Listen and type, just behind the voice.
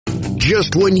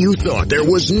just when you thought there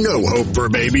was no hope for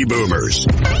baby boomers.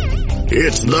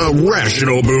 It's the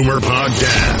Rational Boomer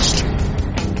Podcast.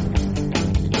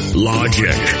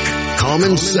 Logic,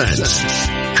 common sense,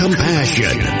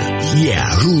 compassion. Yeah,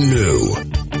 who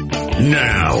knew?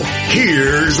 Now,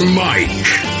 here's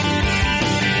Mike.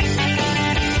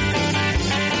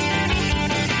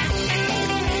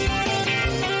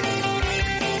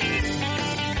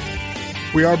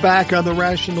 We are back on the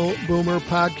Rational Boomer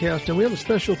Podcast, and we have a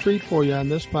special treat for you on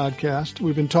this podcast.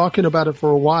 We've been talking about it for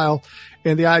a while,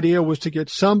 and the idea was to get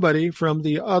somebody from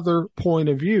the other point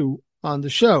of view on the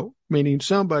show, meaning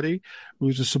somebody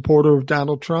who's a supporter of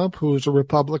Donald Trump, who is a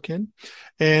Republican.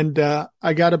 And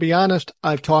I got to be honest,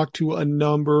 I've talked to a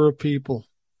number of people,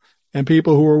 and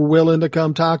people who were willing to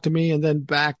come talk to me and then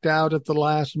backed out at the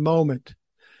last moment.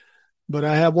 But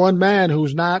I have one man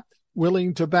who's not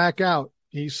willing to back out.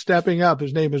 He's stepping up.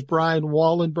 His name is Brian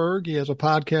Wallenberg. He has a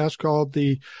podcast called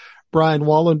The Brian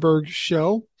Wallenberg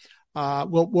Show.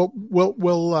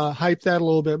 We'll hype that a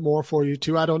little bit more for you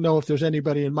too. I don't know if there's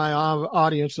anybody in my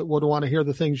audience that would want to hear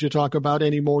the things you talk about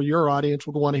anymore. Your audience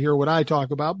would want to hear what I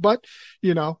talk about, but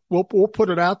you know, we'll put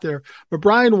it out there. But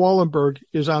Brian Wallenberg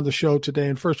is on the show today.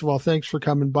 And first of all, thanks for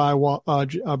coming by,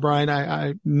 Brian.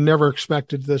 I never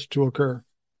expected this to occur.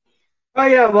 Oh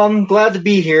yeah. Well, I'm glad to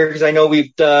be here because I know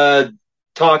we've,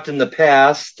 talked in the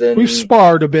past, and we've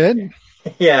sparred a bit.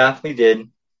 Yeah, we did.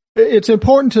 It's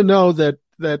important to know that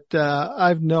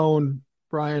I've known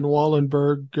Brian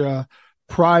Wallenberg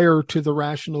prior to the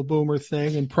Rational Boomer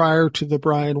thing and prior to the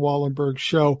Brian Wallenberg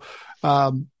Show.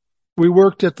 We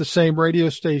worked at the same radio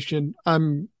station.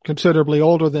 I'm considerably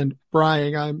older than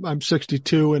Brian. I'm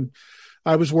 62, and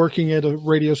I was working at a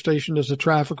radio station as a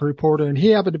traffic reporter, and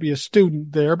he happened to be a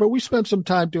student there, but we spent some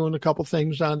time doing a couple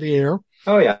things on the air.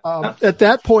 Oh, yeah. At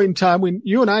that point in time,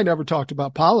 you and I never talked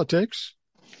about politics.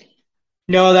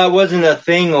 No, that wasn't a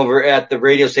thing over at the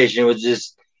radio station. It was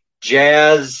just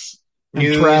jazz,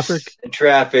 news,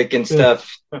 traffic and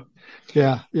stuff.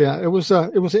 Yeah. It was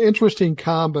an interesting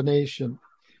combination.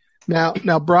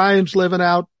 Now Brian's living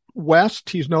out west.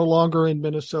 He's no longer in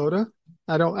Minnesota.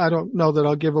 I don't know that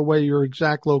I'll give away your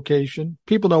exact location.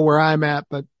 People know where I'm at,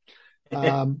 but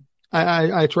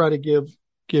I try to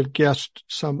give guests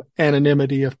some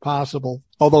anonymity if possible.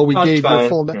 Although we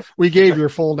gave your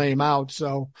full name out.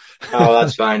 So. Oh,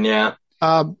 that's fine. Yeah.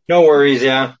 No worries.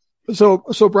 Yeah.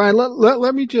 So Brian,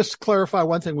 let me just clarify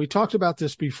one thing. We talked about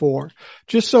this before,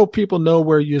 just so people know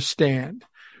where you stand.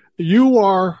 You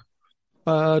are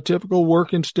a typical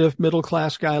working stiff middle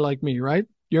class guy like me, right?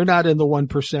 You're not in the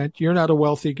 1%. You're not a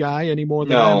wealthy guy any more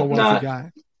than I'm a wealthy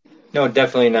guy. No,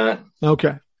 definitely not.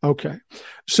 Okay.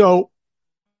 So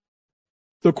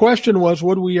the question was,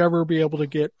 would we ever be able to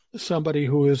get somebody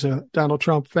who is a Donald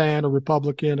Trump fan, a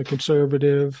Republican, a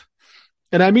conservative?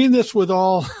 And I mean this with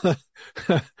all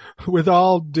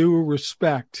due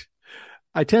respect.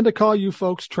 I tend to call you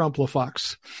folks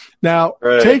Trump-la-fucks. Now,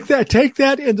 right. Take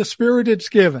that in the spirit it's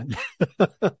given.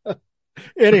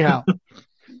 Anyhow,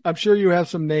 I'm sure you have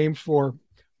some names for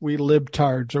we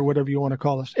libtards or whatever you want to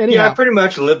call us. Anyhow, yeah, pretty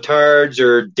much libtards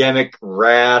or demic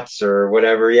rats or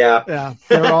whatever. Yeah.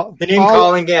 The name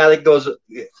calling, that goes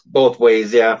both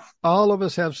ways. Yeah. All of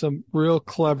us have some real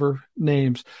clever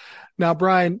names. Now,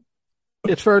 Brian,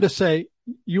 it's fair to say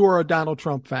you are a Donald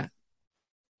Trump fan.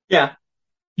 Yeah.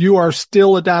 You are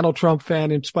still a Donald Trump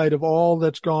fan in spite of all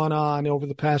that's gone on over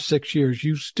the past 6 years.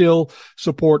 You still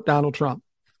support Donald Trump.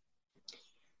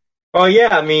 Oh, yeah.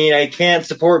 I mean, I can't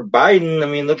support Biden. I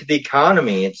mean, look at the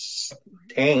economy. It's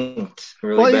tanked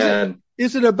really bad.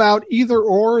 Is it about either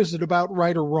or? Is it about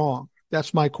right or wrong?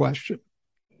 That's my question.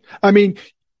 I mean,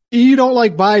 you don't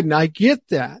like Biden. I get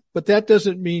that. But that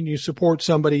doesn't mean you support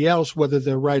somebody else, whether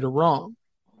they're right or wrong.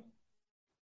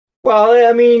 Well,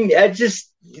 I mean,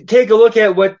 just take a look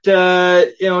at what,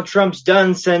 Trump's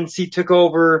done since he took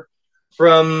over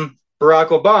from Barack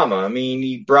Obama. I mean,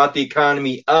 he brought the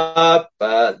economy up,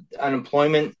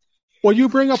 unemployment. Well, you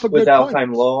bring up a good point.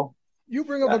 All-time low. You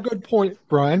bring up a good point,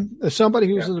 Brian. As somebody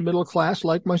who's in the middle class,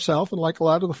 like myself, and like a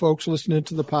lot of the folks listening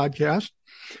to the podcast,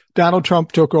 Donald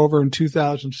Trump took over in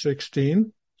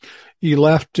 2016. He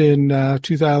left in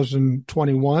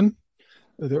 2021,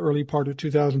 the early part of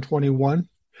 2021.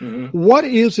 Mm-hmm. What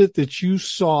is it that you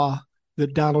saw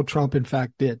that Donald Trump, in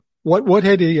fact, did? What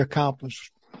had he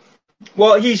accomplished?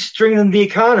 Well, he strengthened the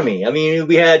economy. I mean,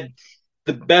 we had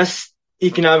the best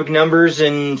economic numbers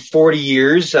in 40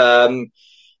 years. The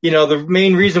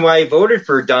main reason why I voted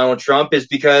for Donald Trump is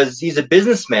because he's a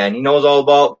businessman. He knows all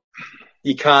about the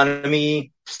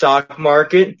economy, stock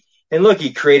market. And look,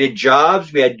 he created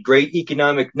jobs. We had great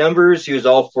economic numbers. He was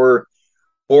all for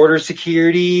border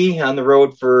security, on the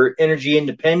road for energy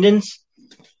independence.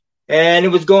 And it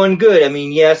was going good. I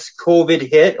mean, yes, COVID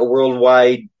hit, a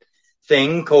worldwide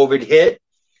thing. COVID hit,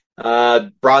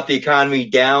 brought the economy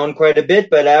down quite a bit.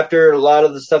 But after a lot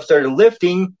of the stuff started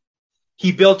lifting,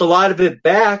 he built a lot of it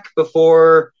back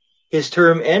before his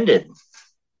term ended.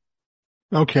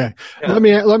 Okay.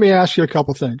 Yeah. Let me ask you a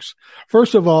couple things.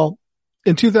 First of all,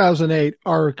 in 2008,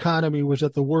 our economy was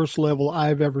at the worst level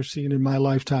I've ever seen in my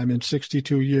lifetime in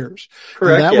 62 years.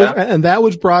 Correct. And that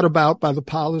was brought about by the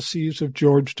policies of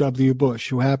George W. Bush,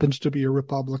 who happens to be a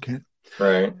Republican.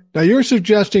 Right. Now, you're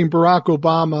suggesting Barack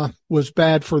Obama was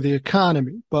bad for the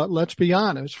economy, but let's be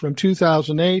honest, from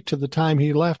 2008 to the time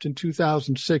he left in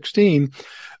 2016,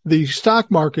 the stock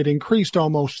market increased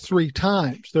almost 3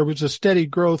 times. There was a steady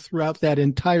growth throughout that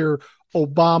entire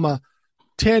Obama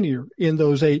tenure in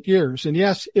those 8 years. And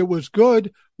yes, it was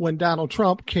good when Donald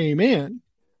Trump came in,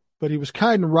 but he was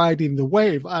kind of riding the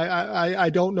wave.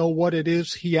 I don't know what it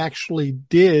is he actually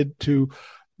did to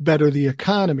better the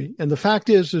economy. And the fact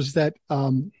is that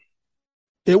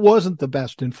it wasn't the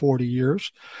best in 40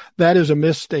 years. That is a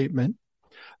misstatement.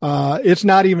 It's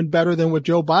not even better than what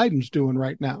Joe Biden's doing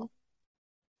right now.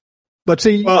 But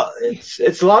see, well,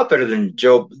 it's a lot better than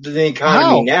the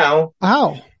economy now.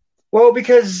 How? Well,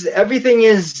 because everything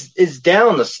is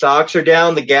down. The stocks are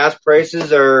down. The gas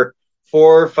prices are $4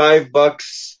 or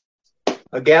 $5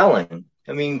 a gallon.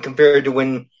 I mean, compared to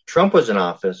when Trump was in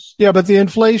office. Yeah, but the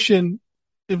inflation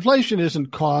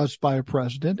isn't caused by a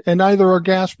president, and neither are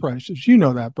gas prices. You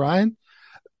know that, Brian.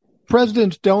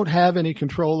 Presidents don't have any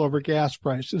control over gas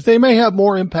prices. They may have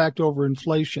more impact over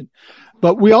inflation,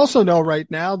 but we also know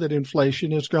right now that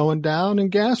inflation is going down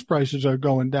and gas prices are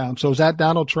going down. So is that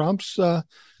Donald Trump's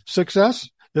success?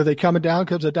 Are they coming down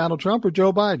because of Donald Trump or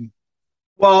Joe Biden?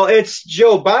 Well, it's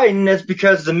Joe Biden. That's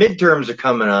because the midterms are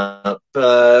coming up.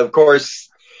 Of course,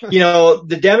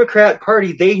 the Democrat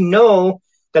Party, they know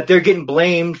that they're getting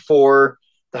blamed for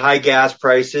the high gas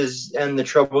prices and the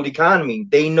troubled economy.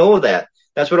 They know that.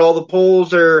 That's what all the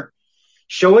polls are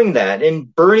showing that.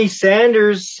 And Bernie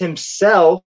Sanders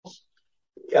himself,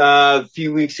 a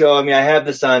few weeks ago, I have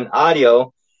this on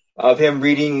audio of him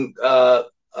reading a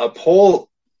poll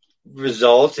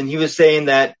results, and he was saying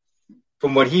that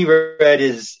from what he read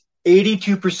is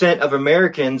 82% of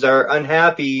Americans are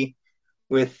unhappy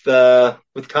with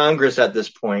Congress at this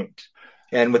point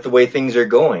and with the way things are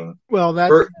going. Well,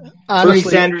 Bernie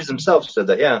Sanders himself said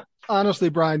that. Yeah. Honestly,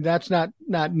 Brian, that's not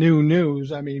new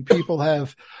news. I mean, people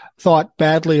have thought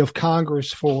badly of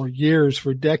Congress for years,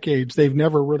 for decades. They've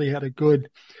never really had a good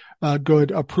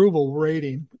approval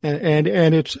rating, and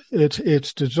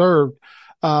it's deserved.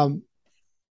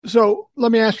 So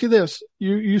let me ask you this.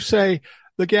 You say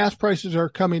the gas prices are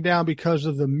coming down because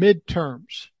of the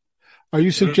midterms. Are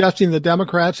you suggesting the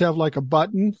Democrats have like a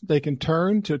button they can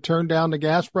turn to turn down the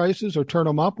gas prices or turn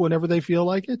them up whenever they feel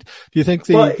like it? Do you think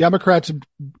the Democrats,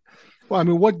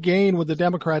 what gain would the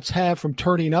Democrats have from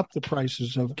turning up the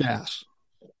prices of gas?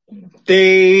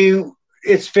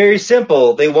 It's very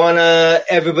simple. They want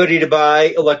everybody to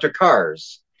buy electric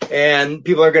cars. And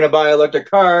people are going to buy electric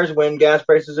cars when gas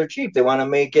prices are cheap. They want to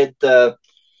make it,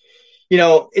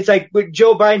 it's like when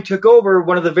Joe Biden took over,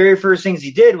 one of the very first things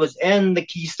he did was end the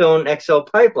Keystone XL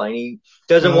pipeline. He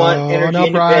doesn't want energy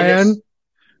independence.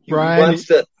 Brian,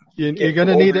 you're going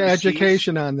to need an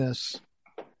education on this.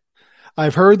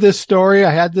 I've heard this story.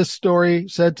 I had this story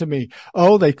said to me.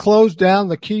 Oh, they closed down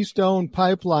the Keystone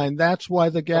pipeline. That's why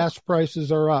the gas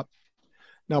prices are up.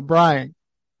 Now, Brian,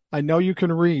 I know you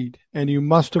can read, and you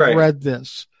must have read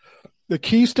this. The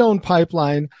Keystone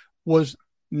pipeline was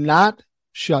not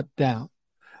shut down.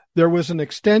 There was an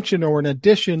extension or an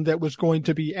addition that was going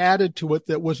to be added to it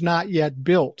that was not yet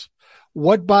built.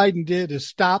 What Biden did is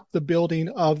stop the building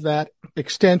of that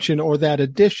extension or that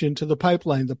addition to the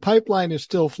pipeline. The pipeline is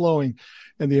still flowing.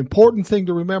 And the important thing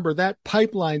to remember, that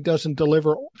pipeline doesn't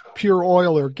deliver pure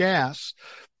oil or gas.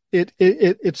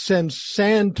 It sends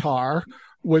sand tar,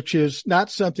 which is not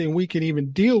something we can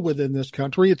even deal with in this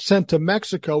country. It's sent to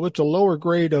Mexico. It's a lower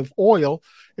grade of oil,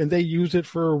 and they use it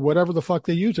for whatever the fuck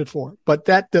they use it for. But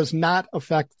that does not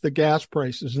affect the gas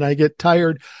prices. And I get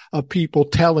tired of people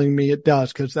telling me it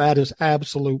does, because that is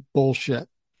absolute bullshit.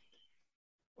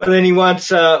 And then he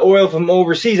wants oil from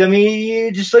overseas.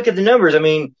 You just look at the numbers.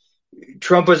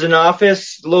 Trump was in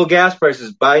office, low gas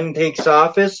prices. Biden takes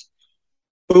office,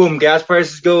 boom, gas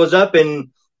prices goes up. And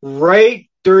right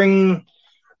during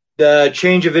the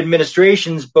change of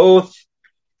administrations, both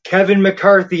Kevin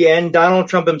McCarthy and Donald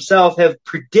Trump himself have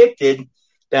predicted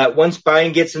that once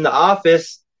Biden gets into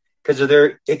office, because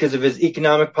of his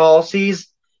economic policies,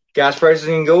 gas prices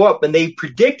are going to go up. And they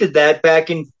predicted that back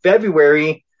in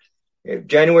January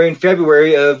and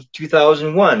February of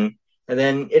 2001. And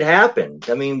then it happened.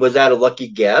 I mean, was that a lucky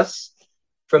guess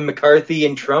from McCarthy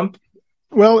and Trump?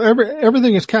 Well,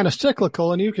 everything is kind of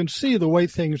cyclical, and you can see the way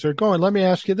things are going. Let me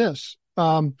ask you this.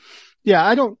 I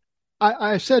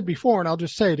said before, and I'll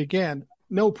just say it again,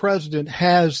 no president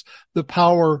has the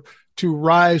power to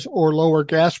rise or lower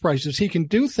gas prices. He can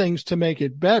do things to make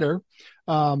it better.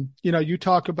 You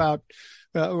talk about,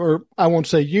 or I won't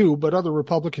say you, but other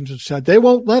Republicans have said they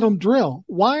won't let them drill.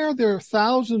 Why are there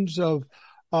thousands of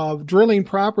drilling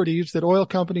properties that oil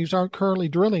companies aren't currently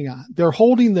drilling on? They're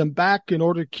holding them back in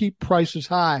order to keep prices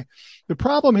high. The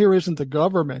problem here isn't the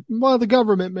government. Well, the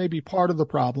government may be part of the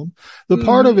problem. The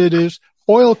part of it is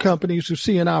oil companies who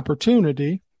see an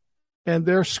opportunity, and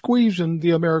they're squeezing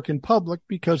the American public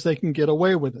because they can get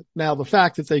away with it. Now, the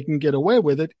fact that they can get away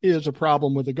with it is a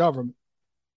problem with the government.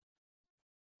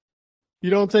 You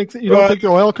don't think the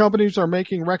oil companies are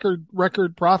making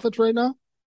record profits right now?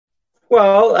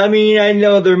 Well, I mean, I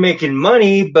know they're making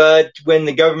money, but when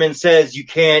the government says you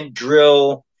can't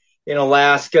drill in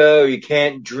Alaska or you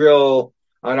can't drill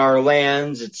on our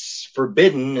lands, it's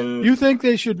forbidden. And you think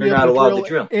they should be able to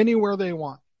drill anywhere they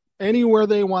want? Anywhere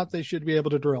they want, they should be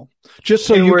able to drill, just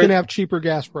so you can have cheaper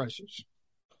gas prices.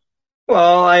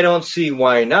 Well, I don't see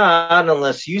why not,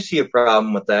 unless you see a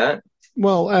problem with that.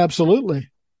 Well, absolutely.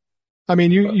 I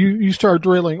mean, you start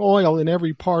drilling oil in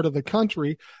every part of the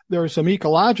country. There are some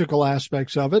ecological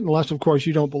aspects of it, unless, of course,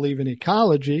 you don't believe in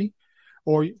ecology.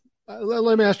 Or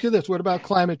let me ask you this. What about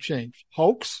climate change?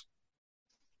 Hoax?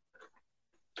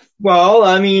 Well,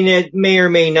 I mean, it may or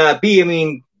may not be. I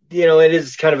mean, it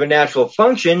is kind of a natural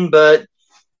function, but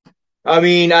I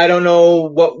mean, I don't know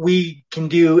what we can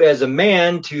do as a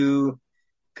man to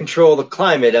control the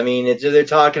climate. I mean, they're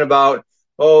talking about,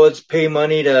 let's pay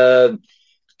money to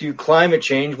do climate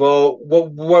change. Well,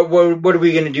 what are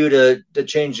we going to do to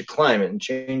change the climate and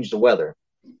change the weather?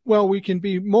 Well, we can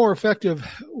be more effective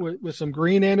with some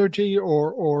green energy,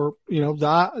 or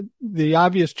the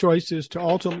obvious choice is to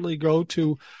ultimately go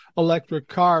to electric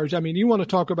cars. I mean, you want to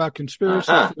talk about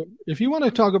conspiracy. If you want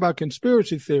to talk about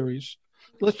conspiracy theories,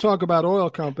 let's talk about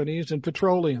oil companies and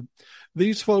petroleum.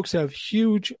 These folks have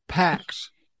huge PACs,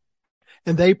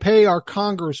 and they pay our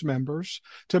Congress members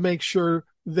to make sure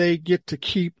they get to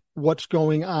keep what's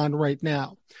going on right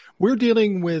now. We're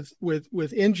dealing with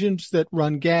engines that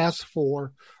run gas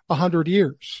for 100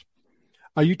 years.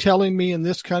 Are you telling me in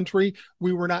this country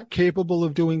we were not capable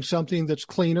of doing something that's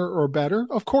cleaner or better?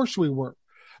 Of course we were.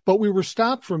 But we were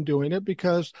stopped from doing it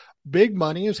because big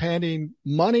money is handing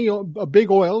money,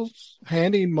 big oil's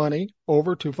handing money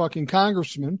over to fucking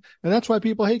congressmen. And that's why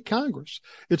people hate Congress.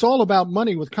 It's all about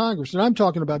money with Congress. And I'm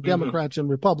talking about Democrats and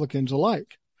Republicans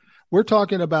alike. We're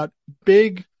talking about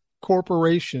big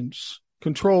corporations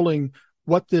controlling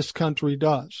what this country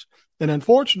does. And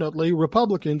unfortunately,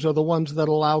 Republicans are the ones that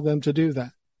allow them to do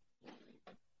that.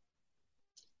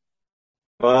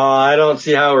 Well, I don't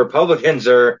see how Republicans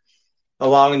are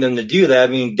allowing them to do that.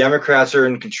 I mean, Democrats are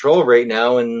in control right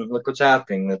now, and look what's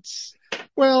happening.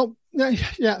 Well,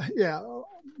 yeah.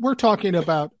 We're talking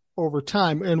about over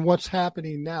time and what's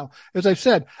happening now. As I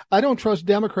said, I don't trust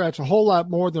Democrats a whole lot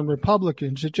more than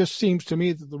Republicans. It just seems to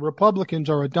me that the Republicans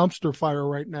are a dumpster fire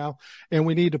right now, and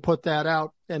we need to put that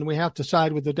out, and we have to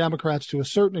side with the Democrats to a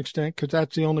certain extent because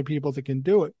that's the only people that can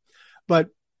do it. But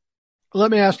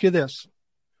let me ask you this.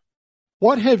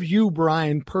 What have you,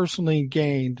 Brian, personally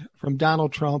gained from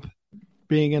Donald Trump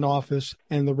being in office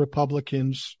and the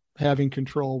Republicans having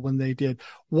control when they did?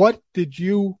 What did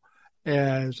you,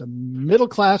 as a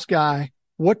middle-class guy,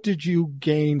 what did you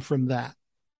gain from that?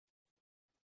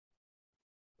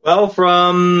 Well,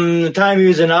 from the time he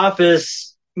was in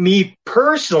office, me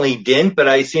personally didn't, but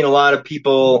I've seen a lot of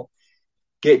people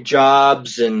get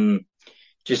jobs and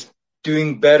just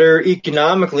doing better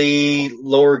economically,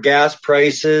 lower gas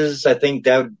prices. I think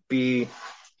that would be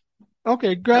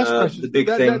gas prices. The big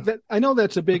thing. I know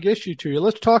that's a big issue to you.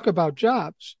 Let's talk about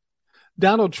jobs.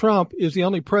 Donald Trump is the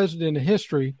only president in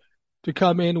history to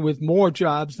come in with more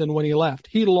jobs than when he left.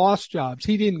 He lost jobs.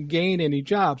 He didn't gain any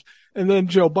jobs. And then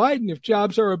Joe Biden, if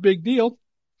jobs are a big deal,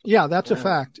 yeah, that's a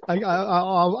fact.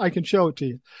 I can show it to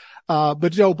you.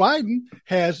 But Joe Biden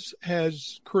has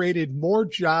created more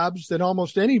jobs than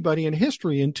almost anybody in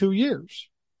history in 2 years.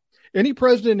 Any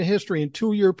president in history in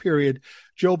 2-year period,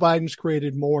 Joe Biden's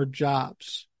created more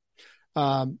jobs.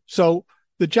 So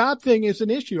the job thing is an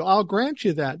issue. I'll grant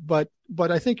you that, but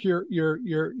I think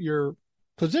your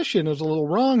position is a little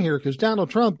wrong here because Donald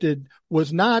Trump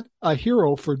was not a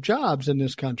hero for jobs in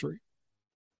this country.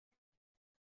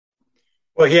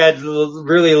 Well, he had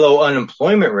really low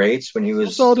unemployment rates when he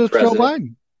was So does president. Joe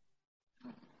Biden.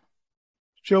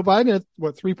 Joe Biden at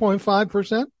what,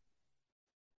 3.5%?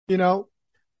 You know,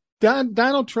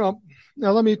 Donald Trump.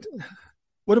 Now,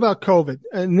 what about COVID?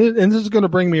 And this is going to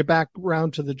bring me back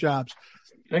around to the jobs.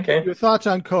 Okay. Your thoughts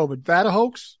on COVID? That a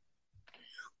hoax?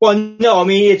 Well, no, I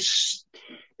mean,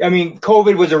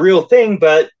 COVID was a real thing,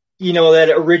 but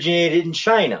that originated in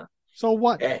China. So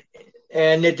what?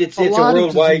 And it's a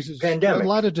worldwide pandemic. A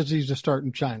lot of diseases start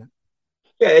in China.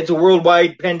 Yeah, it's a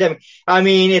worldwide pandemic. I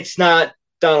mean, it's not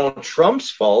Donald Trump's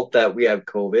fault that we have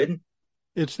COVID.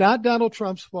 It's not Donald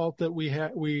Trump's fault that we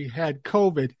had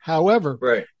COVID. However,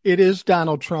 right. It is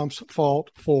Donald Trump's fault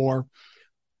for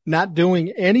not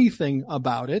doing anything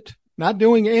about it. Not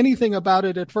doing anything about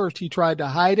it at first. He tried to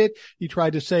hide it. He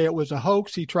tried to say it was a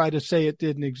hoax. He tried to say it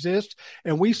didn't exist.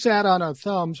 And we sat on our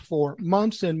thumbs for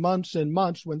months and months and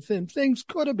months when things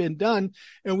could have been done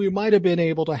and we might have been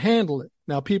able to handle it.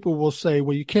 Now, people will say,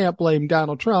 well, you can't blame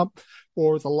Donald Trump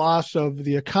for the loss of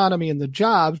the economy and the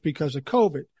jobs because of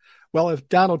COVID. Well, if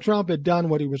Donald Trump had done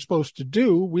what he was supposed to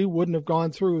do, we wouldn't have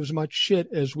gone through as much shit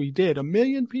as we did. 1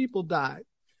 million people died.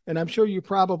 And I'm sure you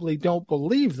probably don't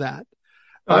believe that.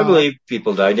 I believe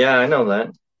people died. Yeah, I know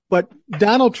that. But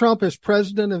Donald Trump, as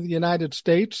president of the United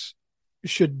States,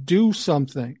 should do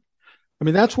something. I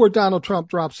mean, that's where Donald Trump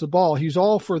drops the ball. He's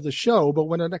all for the show, but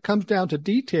when it comes down to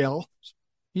detail,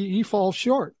 he falls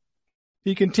short.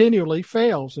 He continually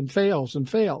fails and fails and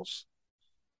fails.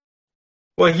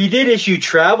 Well, he did issue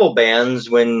travel bans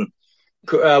when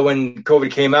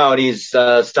COVID came out. He's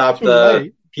stopped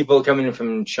people coming in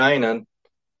from China.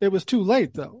 It was too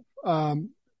late, though.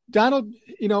 Donald,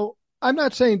 I'm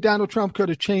not saying Donald Trump could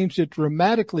have changed it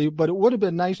dramatically, but it would have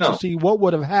been nice to see what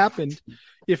would have happened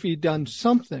if he'd done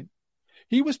something.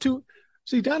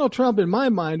 Donald Trump, in my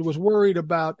mind, was worried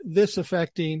about this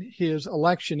affecting his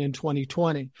election in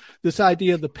 2020. This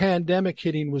idea of the pandemic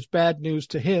hitting was bad news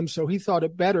to him, so he thought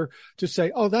it better to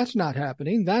say, oh, that's not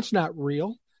happening. That's not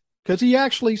real. Because he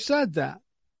actually said that.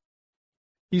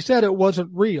 He said it wasn't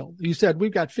real. He said,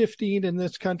 we've got 15 in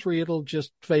this country. It'll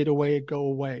just fade away and go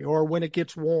away. Or when it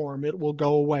gets warm, it will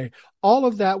go away. All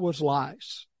of that was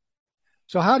lies.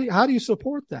 So how do you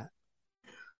support that?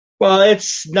 Well,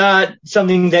 it's not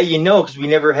something that because we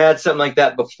never had something like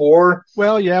that before.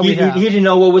 Well, yeah, he didn't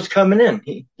know what was coming in.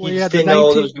 He just didn't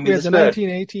know it was going to be this bad. We had the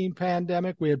 1918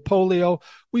 pandemic. We had polio.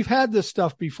 We've had this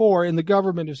stuff before, and the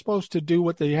government is supposed to do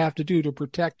what they have to do to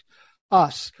protect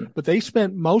us, but they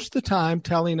spent most of the time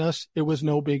telling us it was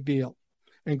no big deal.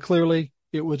 And clearly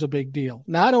it was a big deal,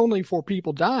 not only for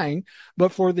people dying,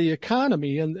 but for the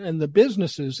economy and the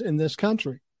businesses in this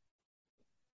country.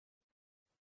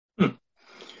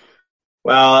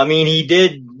 Well, I mean, he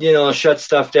did, shut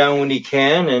stuff down when he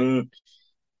can. And,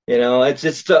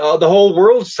 it's the whole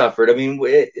world suffered. I mean,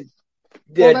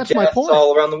 that's my point.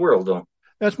 All around the world, though.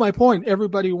 That's my point.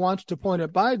 Everybody wants to point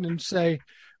at Biden and say,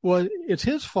 well, it's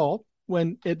his fault.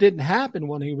 When it didn't happen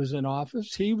when he was in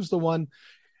office, he was the one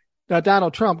that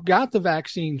Donald Trump got the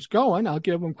vaccines going. I'll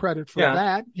give him credit for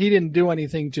that. He didn't do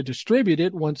anything to distribute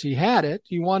it once he had it.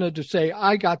 He wanted to say,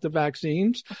 I got the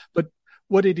vaccines, but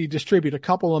what did he distribute? A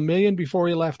couple of million before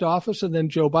he left office. And then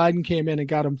Joe Biden came in and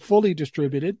got them fully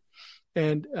distributed.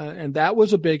 And that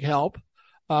was a big help.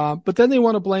 But then they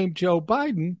want to blame Joe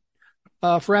Biden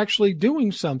for actually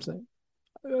doing something.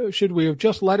 Should we have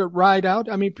just let it ride out?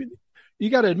 I mean, you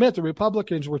got to admit the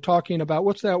Republicans were talking about,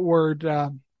 what's that word,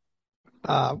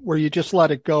 where you just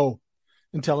let it go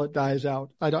until it dies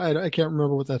out. I can't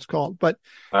remember what that's called, but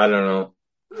I don't know.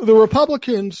 The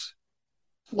Republicans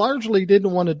largely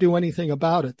didn't want to do anything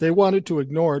about it. They wanted to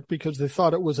ignore it because they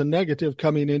thought it was a negative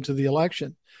coming into the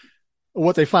election.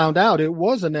 What they found out, it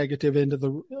was a negative into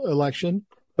the election,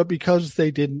 but because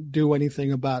they didn't do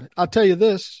anything about it. I'll tell you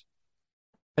this,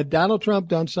 had Donald Trump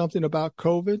done something about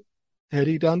COVID, had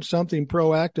he done something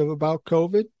proactive about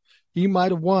COVID, he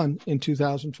might have won in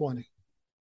 2020.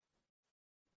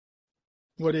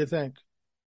 What do you think?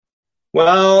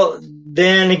 Well,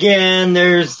 then again,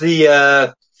 there's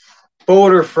the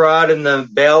voter fraud and the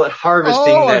ballot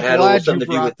harvesting that had a little something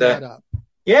to do with that.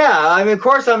 Yeah, I mean, of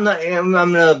course, I'm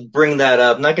going to bring that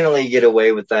up. I'm not going to let you get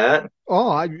away with that. Oh,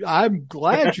 I'm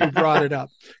glad you brought it up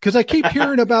because I keep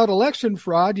hearing about election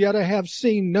fraud, yet I have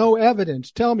seen no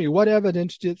evidence. Tell me, what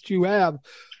evidence did you have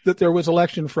that there was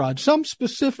election fraud? Some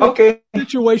specific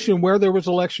situation where there was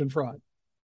election fraud.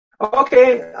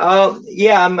 Okay.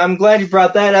 Yeah, I'm glad you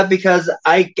brought that up because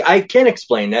I can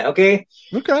explain that. Okay.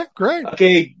 Okay, great.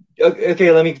 Okay.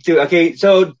 Let me do. Okay.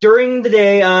 So during the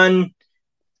day on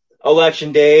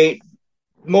election day,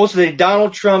 most of the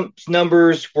Donald Trump's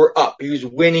numbers were up. He was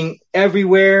winning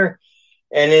everywhere.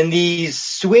 And in these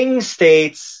swing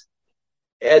states,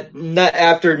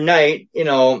 after night,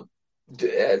 because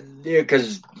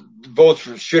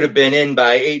votes should have been in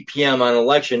by 8 p.m. on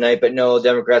election night, but no,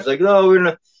 Democrats are like, no, we're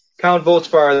going to count votes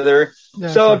farther. Yeah,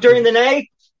 so during the night,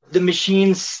 the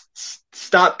machines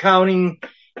stop counting.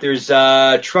 There's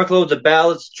truckloads of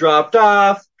ballots dropped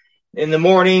off. In the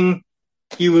morning,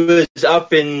 he was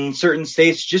up in certain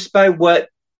states just by what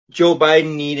Joe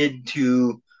Biden needed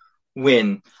to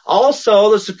win.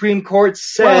 Also, the Supreme Court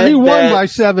said he won by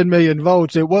 7 million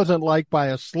votes. It wasn't like by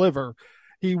a sliver.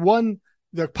 He won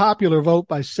the popular vote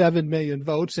by 7 million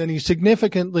votes, and he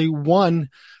significantly won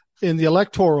in the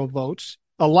electoral votes.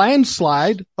 A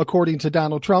landslide, according to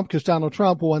Donald Trump, because Donald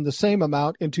Trump won the same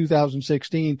amount in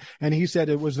 2016, and he said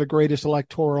it was the greatest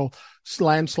electoral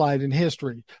landslide in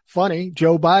history. Funny,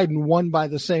 Joe Biden won by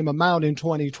the same amount in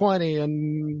 2020,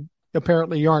 and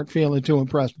apparently you aren't feeling too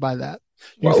impressed by that.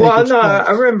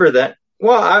 I remember that.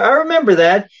 Well, I remember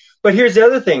that, but here's the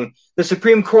other thing. The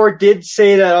Supreme Court did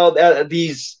say that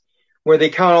these, where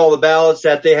they count all the ballots,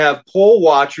 that they have poll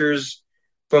watchers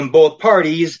from both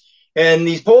parties. And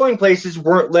these polling places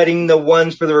weren't letting the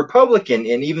ones for the Republican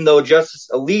in. Even though Justice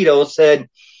Alito said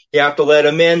you have to let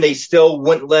them in, they still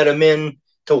wouldn't let them in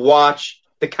to watch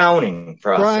the counting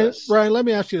process. Brian, let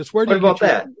me ask you this. Where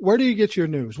do you get your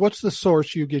news? What's the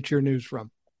source you get your news from?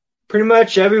 Pretty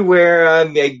much everywhere. I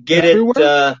get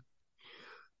it.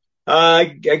 I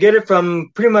get it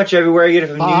from pretty much everywhere. I get it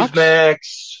from Fox?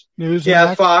 Newsmax.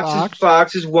 Yeah,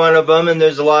 Fox is one of them, and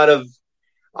there's a lot of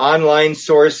online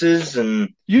sources.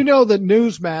 And you know that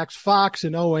Newsmax, Fox,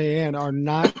 and OAN are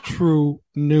not true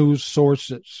news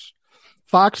sources.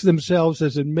 Fox themselves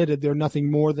has admitted they're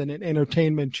nothing more than an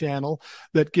entertainment channel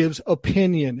that gives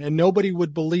opinion, and nobody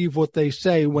would believe what they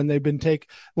say when they've been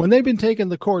taken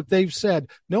to court. They've said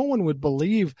no one would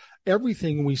believe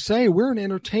everything we say. We're an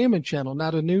entertainment channel,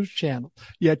 not a news channel.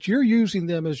 Yet you're using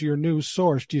them as your news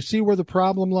source. Do you see where the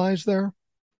problem lies there?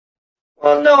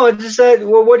 Well, no, it's just that.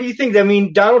 Well, what do you think? I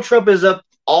mean, Donald Trump is up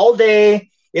all day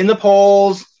in the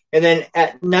polls. And then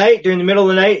at night, during the middle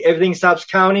of the night, everything stops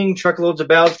counting. Truckloads of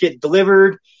ballots get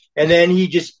delivered. And then he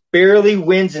just barely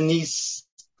wins in these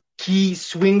key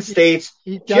swing states,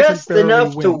 just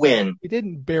enough to win. He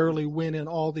didn't barely win in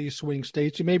all these swing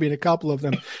states, maybe in a couple of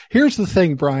them. Here's the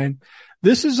thing, Brian.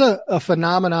 This is a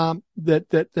phenomenon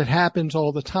that happens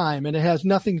all the time, and it has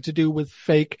nothing to do with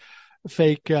fake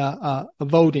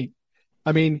voting.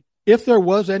 I mean, if there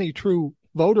was any true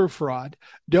voter fraud,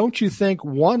 don't you think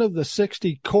one of the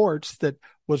 60 courts that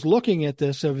was looking at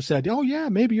this have said, oh yeah,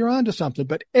 maybe you're onto something,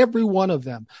 but every one of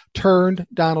them turned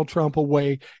Donald Trump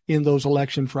away in those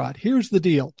election fraud. Here's the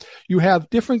deal. You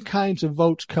have different kinds of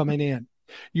votes coming in.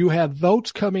 You have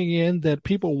votes coming in that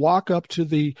people walk up to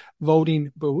the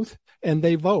voting booth and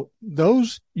they vote.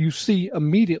 Those you see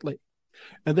immediately.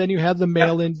 And then you have the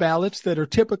mail-in ballots that are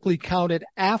typically counted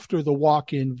after the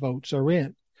walk-in votes are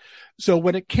in. So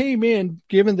when it came in,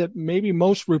 given that maybe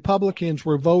most Republicans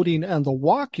were voting on the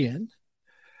walk-in,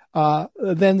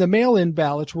 then the mail-in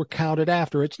ballots were counted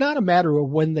after. It's not a matter of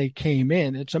when they came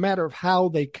in. It's a matter of how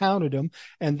they counted them,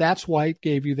 and that's why it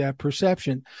gave you that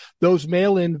perception. Those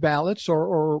mail-in ballots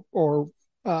or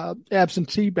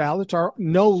absentee ballots are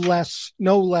no less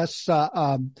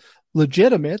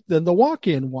legitimate than the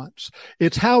walk-in ones.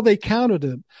 It's how they counted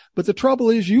them. But the trouble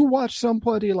is, you watch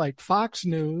somebody like Fox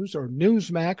News or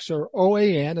Newsmax or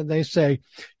OAN, and they say,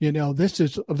 this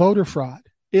is a voter fraud.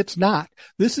 It's not.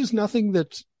 This is nothing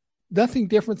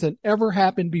different than ever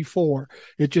happened before.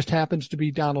 It just happens to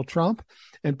be Donald Trump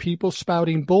and people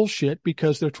spouting bullshit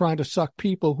because they're trying to suck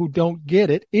people who don't get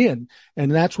it in. And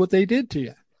that's what they did to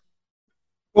you.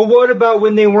 Well, what about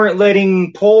when they weren't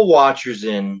letting poll watchers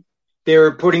in? They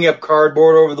were putting up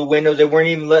cardboard over the windows. They weren't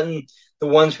even letting the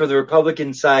ones for the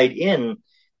Republican side in.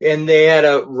 And they had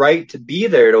a right to be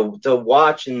there to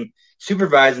watch and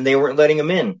supervise, and they weren't letting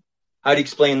them in. How do you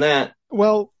explain that?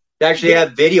 Well, they actually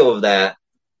have video of that.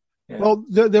 Yeah. Well,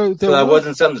 so that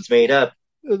wasn't something that's made up.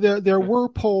 There were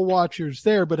poll watchers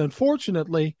there, but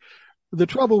unfortunately, the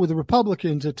trouble with the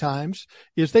Republicans at times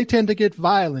is they tend to get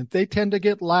violent. They tend to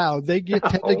get loud. They tend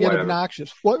to get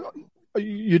obnoxious. What?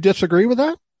 You disagree with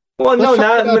that? Well, no,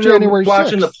 not when they're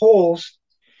watching the polls.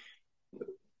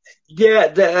 Yeah,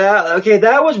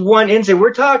 that was one incident.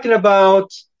 We're talking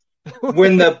about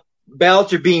when the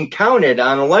ballots are being counted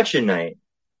on election night.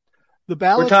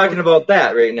 We're talking about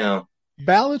that right now.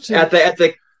 Ballots at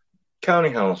the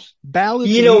counting house.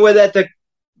 Ballots.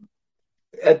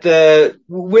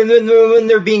 When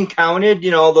they're being counted,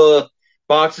 the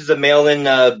boxes of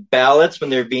mail-in ballots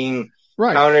when they're being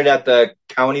counted at the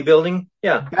county building.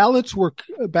 Yeah. Ballots were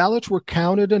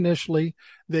counted initially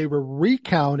They were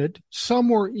recounted. Some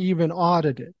were even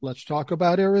audited. Let's talk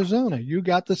about Arizona. You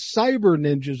got the cyber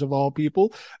ninjas of all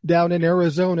people down in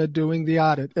Arizona doing the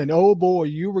audit. And oh boy,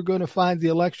 you were going to find the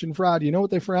election fraud. You know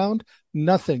what they found?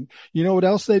 Nothing. You know what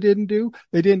else they didn't do?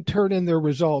 They didn't turn in their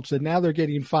results. And now they're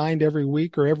getting fined every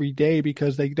week or every day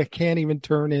because they can't even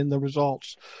turn in the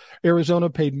results. Arizona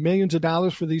paid millions of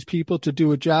dollars for these people to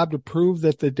do a job to prove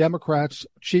that the Democrats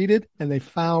cheated, and they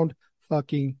found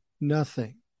fucking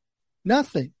nothing.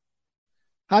 Nothing.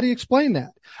 How do you explain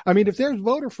that? I mean, if there's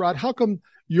voter fraud, how come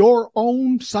your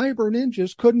own cyber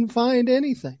ninjas couldn't find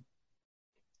anything?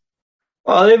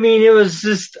 Well, I mean, it was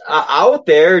just out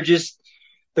there. Just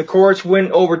the courts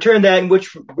wouldn't overturn that,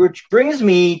 which brings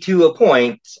me to a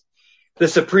point. The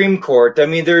Supreme Court. I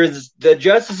mean, the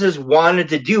justices wanted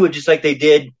to do it just like they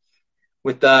did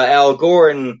with Al Gore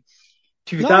in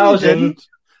 2000. No,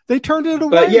 they turned it away.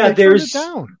 But yeah, they turned it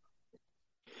down.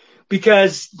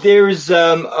 Because there's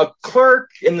a clerk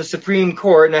in the Supreme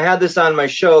Court, and I had this on my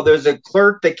show. There's a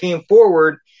clerk that came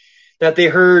forward that they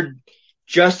heard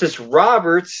Justice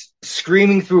Roberts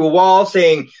screaming through a wall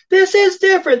saying, "This is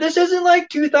different. This isn't like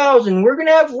 2000. We're going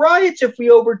to have riots if we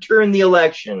overturn the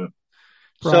election."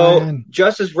 Brian, so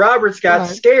Justice Roberts got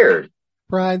scared.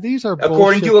 Brian, these are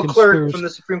according to a clerk from the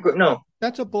Supreme Court. No.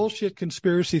 That's a bullshit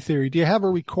conspiracy theory. Do you have a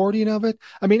recording of it?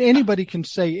 I mean, anybody can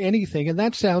say anything, and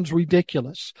that sounds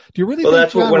ridiculous. Do you really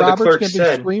think John Roberts going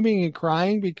to be screaming and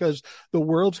crying because the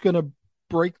world's going to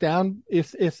break down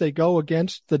if they go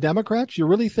against the Democrats? You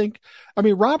really think? I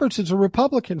mean, Roberts is a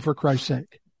Republican, for Christ's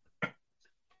sake.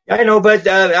 I know, but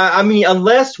I mean,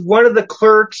 unless one of the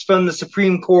clerks from the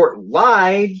Supreme Court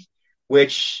lied,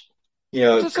 which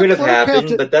could have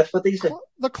happened, but that's what they said.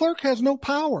 The clerk has no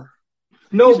power.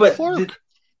 No, but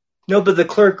the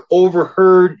clerk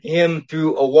overheard him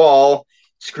through a wall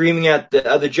screaming at the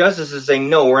other justices saying,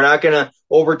 "No, we're not going to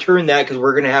overturn that because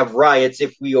we're going to have riots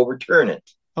if we overturn it."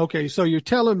 Okay, so you're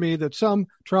telling me that some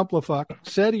Trump-la-fuck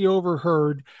said he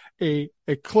overheard a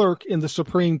clerk in the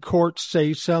Supreme Court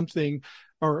say something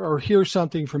or hear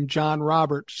something from John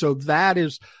Roberts. So that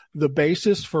is the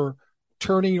basis for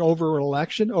overturning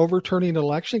an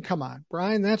election? Come on,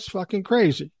 Brian, that's fucking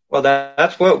crazy. Well,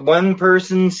 that's what one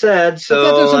person said. So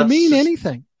but that doesn't mean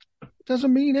anything. It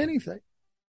doesn't mean anything.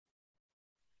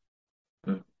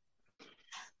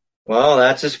 Well,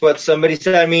 that's just what somebody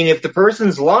said. I mean, if the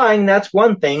person's lying, that's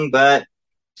one thing, but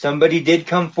somebody did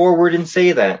come forward and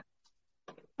say that.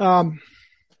 Well,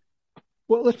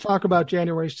 let's talk about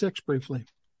January 6th briefly.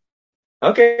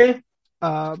 Okay.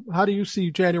 How do you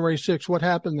see January 6th? What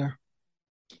happened there?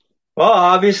 Well,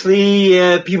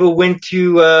 obviously, people went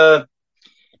to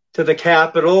the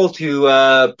Capitol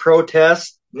to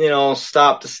protest,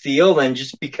 stop the steal. And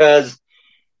just because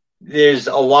there's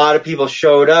a lot of people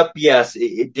showed up, yes,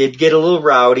 it did get a little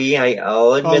rowdy.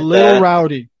 I'll admit that.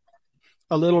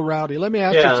 A little rowdy. Let me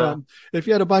ask you something. If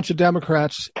you had a bunch of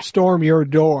Democrats storm your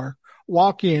door,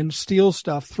 walk in, steal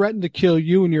stuff, threaten to kill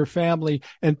you and your family,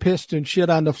 and pissed and shit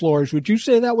on the floors, would you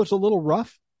say that was a little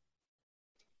rough?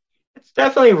 It's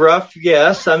definitely rough,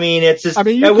 yes. I mean, it's just,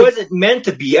 it wasn't meant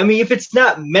to be. I mean, if it's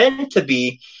not meant to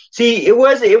be, see, it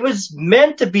was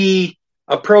meant to be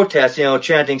a protest,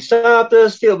 chanting, "Stop the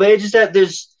steal." But it's just that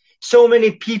there's so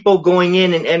many people going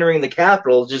in and entering the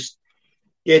Capitol.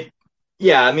 It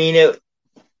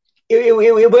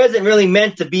wasn't really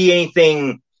meant to be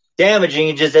anything damaging.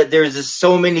 It's just that there's just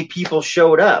so many people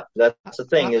showed up. That's the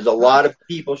thing. There's a lot of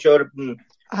people showed up.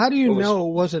 How do you know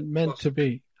it wasn't meant to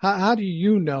be? How do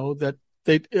you know that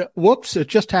it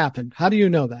just happened? How do you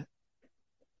know that?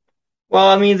 Well,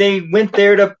 I mean, they went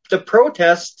there to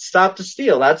protest, stop the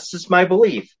steal. That's just my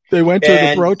belief. They went to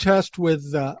the protest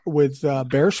with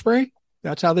bear spray?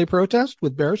 That's how they protest,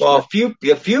 with bear spray? Well,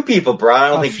 a few people brought. I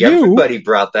don't think everybody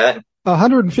brought that.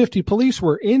 150 police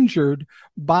were injured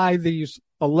by these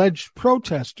alleged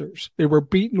protesters. They were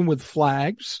beaten with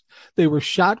flags. They were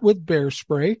shot with bear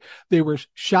spray. They were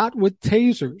shot with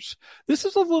tasers. This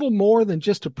is a little more than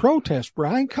just a protest,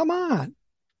 Brian. Come on.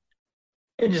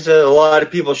 And just a lot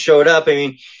of people showed up. I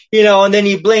mean, and then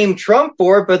you blame Trump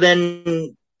for it, but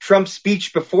then Trump's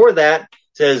speech before that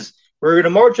says, "We're going to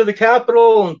march to the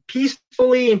Capitol and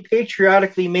peacefully and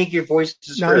patriotically make your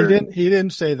voices heard." No, he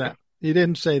didn't say that. He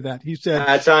didn't say that. He said,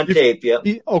 it's on tape. Yeah.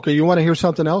 Okay. You want to hear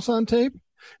something else on tape?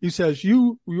 He says,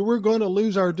 we're going to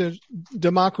lose our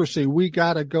democracy. We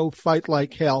got to go fight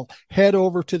like hell. Head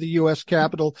over to the U.S.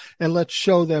 Capitol and let's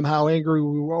show them how angry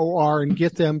we are and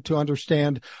get them to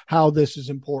understand how this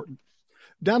is important.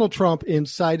 Donald Trump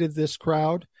incited this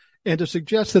crowd, and to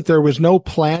suggest that there was no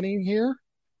planning here,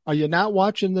 Are you not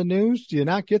watching the news? Do you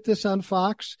not get this on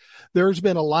Fox? There's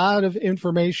been a lot of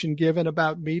information given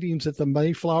about meetings at the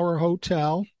Mayflower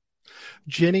Hotel.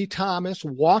 Ginny Thomas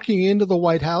walking into the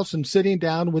White House and sitting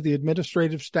down with the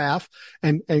administrative staff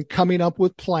and coming up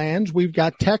with plans. We've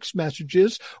got text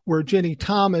messages where Ginny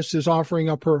Thomas is offering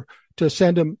up to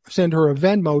send her a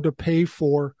Venmo to pay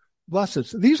for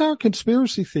buses. These aren't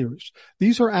conspiracy theories.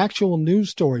 These are actual news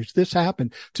stories. This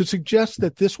happened. To suggest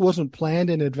that this wasn't planned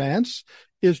in advance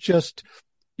is just,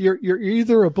 you're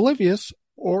either oblivious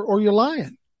or you're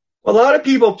lying. Well, a lot of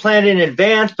people planned in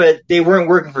advance, but they weren't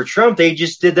working for Trump. They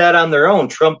just did that on their own.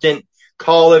 Trump didn't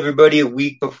call everybody a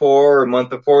week before or a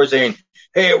month before saying,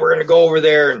 hey, we're going to go over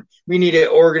there and we need to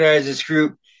organize this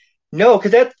group. No,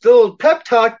 because that little pep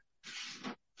talk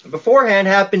beforehand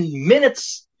happened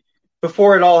minutes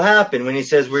before it all happened, when he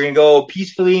says we're going to go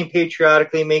peacefully and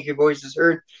patriotically, make your voices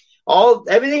heard.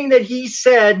 Everything that he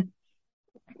said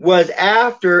was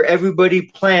after everybody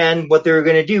planned what they were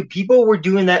going to do. People were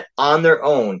doing that on their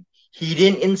own. He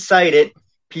didn't incite it.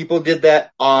 People did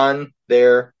that on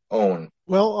their own.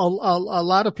 Well, a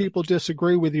lot of people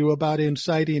disagree with you about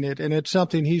inciting it, and it's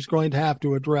something he's going to have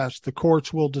to address. The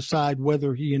courts will decide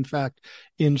whether he, in fact,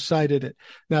 incited it.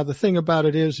 Now, the thing about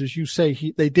it is, as you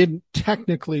say, they didn't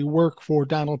technically work for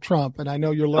Donald Trump, and I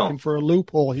know you're looking for a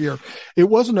loophole here. It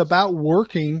wasn't about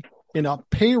working in a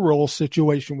payroll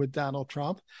situation with Donald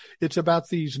Trump. It's about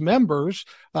these members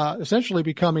essentially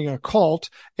becoming a cult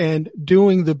and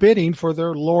doing the bidding for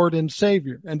their Lord and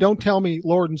Savior. And don't tell me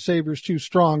Lord and Savior is too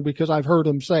strong, because I've heard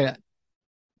him say it.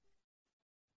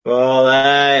 Well,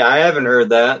 I haven't heard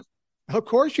that. Of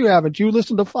course you haven't. You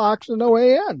listen to Fox and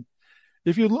OAN.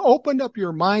 If you opened up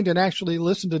your mind and actually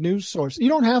listened to news sources, you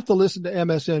don't have to listen to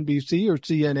MSNBC or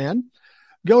CNN.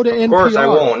 Go to NPR. Of course I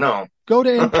won't, no. Go to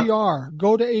NPR,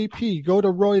 go to AP, go to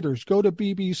Reuters, go to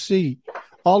BBC.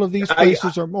 All of these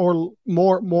places are more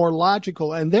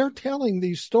logical, and they're telling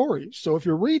these stories. So if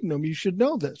you're reading them, you should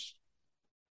know this.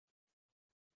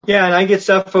 Yeah, and I get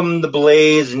stuff from The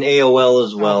Blaze and AOL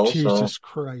as well. Oh, Jesus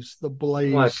Christ, The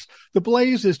Blaze. What? The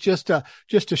Blaze is just a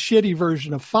shitty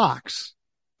version of Fox.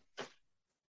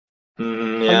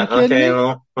 Yeah, okay,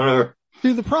 well, whatever.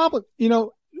 See, the problem,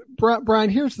 Brian,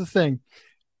 here's the thing.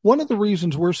 One of the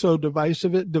reasons we're so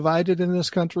divided in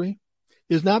this country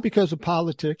is not because of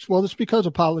politics. Well, it's because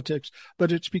of politics,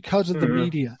 but it's because of the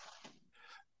media.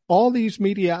 All these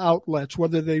media outlets,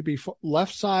 whether they be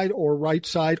left side or right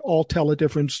side, all tell a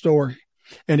different story.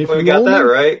 And if you got that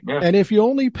right, yeah. And if you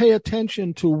only pay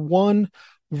attention to one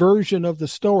version of the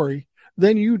story,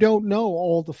 then you don't know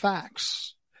all the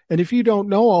facts. And if you don't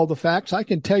know all the facts, I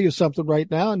can tell you something right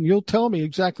now, and you'll tell me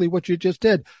exactly what you just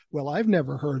did. Well, I've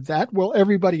never heard that. Well,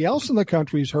 everybody else in the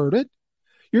country's heard it.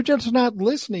 You're just not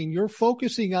listening. You're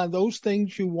focusing on those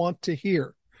things you want to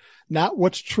hear, not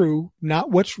what's true, not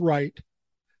what's right,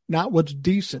 not what's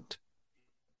decent.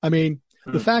 I mean,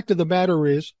 the fact of the matter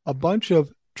is, a bunch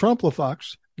of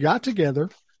Trump-la-fucks got together.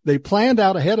 They planned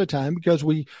out ahead of time, because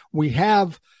we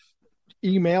have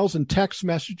emails and text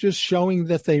messages showing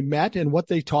that they met and what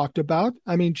they talked about.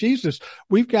 I mean, Jesus,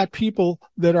 we've got people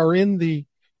that are in the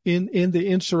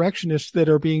insurrectionists that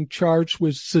are being charged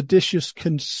with seditious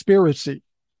conspiracy.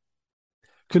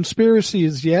 Conspiracy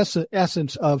is the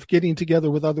essence of getting together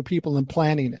with other people and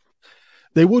planning it.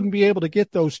 They wouldn't be able to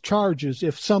get those charges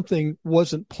if something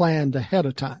wasn't planned ahead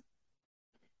of time.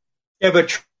 Yeah,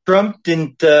 but Trump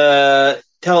didn't tell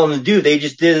them to do. They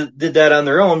just did that on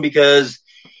their own, because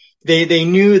they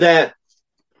knew that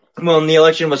when the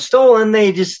election was stolen,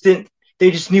 they just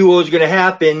knew what was going to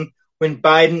happen when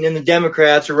Biden and the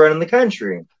Democrats are running the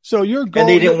country. So and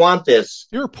they didn't want this.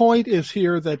 Your point is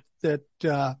here that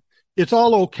it's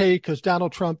all okay because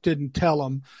Donald Trump didn't tell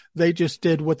them. They just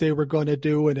did what they were going to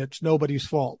do, and it's nobody's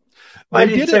fault. They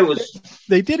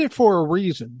did it for a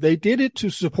reason. They did it to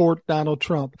support Donald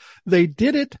Trump. They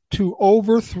did it to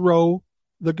overthrow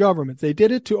the government. They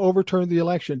did it to overturn the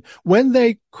election. When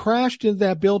they crashed in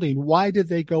that building, why did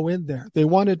they go in there? They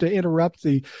wanted to interrupt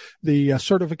the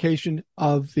certification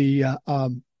of the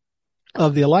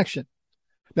election.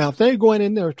 Now, if they go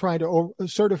in there trying to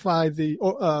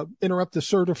interrupt the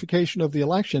certification of the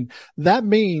election, that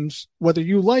means, whether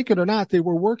you like it or not, they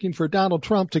were working for Donald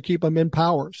Trump to keep him in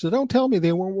power. So don't tell me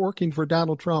they weren't working for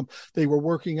Donald Trump. They were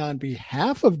working on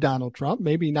behalf of Donald Trump,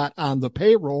 maybe not on the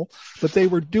payroll, but they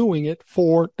were doing it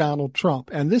for Donald Trump.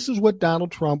 And this is what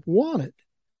Donald Trump wanted.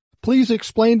 Please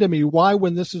explain to me why,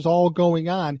 when this is all going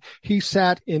on, he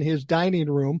sat in his dining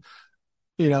room,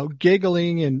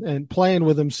 giggling and playing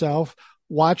with himself,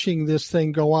 watching this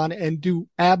thing go on, and do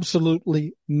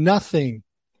absolutely nothing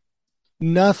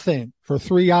for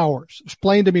 3 hours.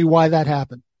 Explain to me why that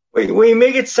happened. Well, you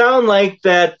make it sound like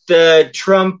that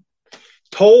Trump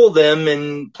told them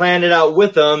and planned it out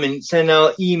with them and sent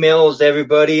out emails to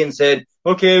everybody and said,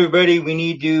 okay, everybody, we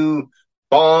need to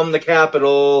bomb the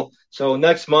Capitol. So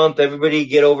next month, everybody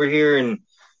get over here and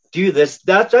do this.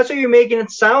 That's what you're making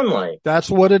it sound like. That's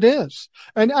what it is.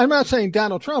 And I'm not saying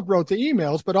Donald Trump wrote the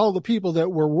emails, but all the people that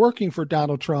were working for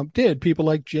Donald Trump did. People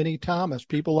like Ginny Thomas,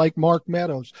 people like Mark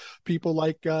Meadows, people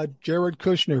like Jared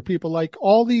Kushner, people like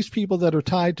all these people that are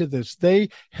tied to this. They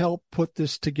helped put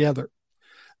this together.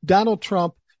 Donald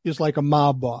Trump is like a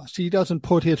mob boss. He doesn't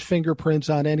put his fingerprints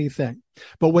on anything.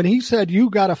 But when he said, you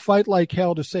got to fight like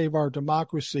hell to save our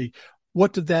democracy,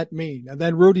 what did that mean? And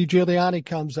then Rudy Giuliani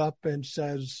comes up and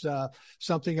says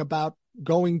something about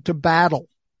going to battle.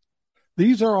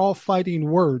 These are all fighting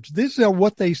words. These are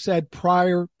what they said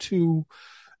prior to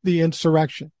the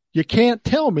insurrection. You can't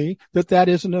tell me that that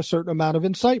isn't a certain amount of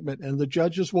incitement, and the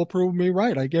judges will prove me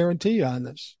right. I guarantee you on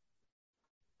this.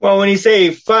 Well, when you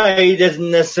say fight, it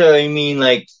doesn't necessarily mean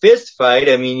like fist fight.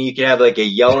 I mean, you can have like a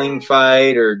yelling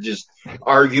fight or just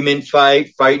argument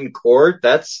fight in court.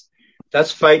 That's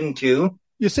fighting too.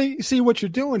 You see what you're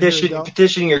doing here,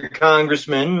 petitioning your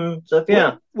congressman and stuff.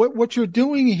 Yeah. What you're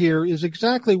doing here is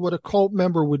exactly what a cult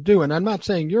member would do. And I'm not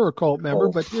saying you're a cult member,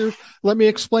 but let me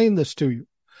explain this to you.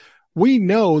 We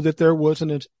know that there was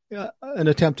an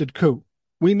attempted coup.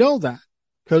 We know that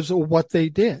because of what they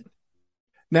did.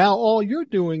 Now, all you're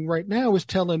doing right now is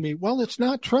telling me, well, it's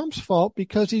not Trump's fault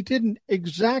because he didn't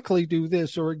exactly do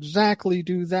this or exactly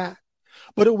do that.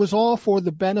 But it was all for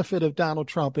the benefit of Donald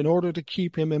Trump in order to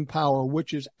keep him in power,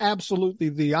 which is absolutely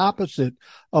the opposite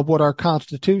of what our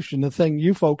Constitution, the thing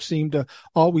you folks seem to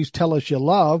always tell us you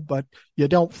love, but you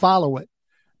don't follow it.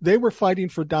 They were fighting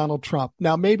for Donald Trump.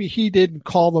 Now, maybe he didn't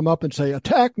call them up and say,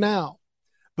 attack now.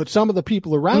 But some of the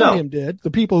people around him did.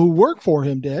 The people who work for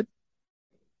him did.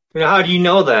 How do you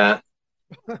know that?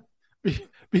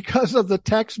 Because of the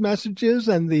text messages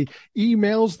and the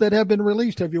emails that have been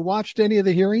released. Have you watched any of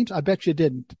the hearings? I bet you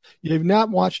didn't. You've not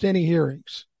watched any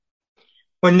hearings.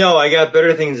 Well, no, I got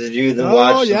better things to do than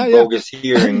watch some bogus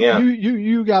hearing. Yeah,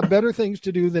 you got better things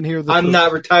to do than hear the I'm truth.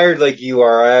 not retired like you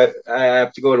are. I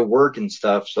have to go to work and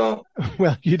stuff. So,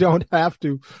 well, you don't have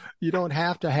to. You don't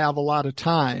have to have a lot of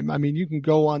time. I mean, you can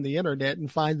go on the internet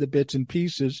and find the bits and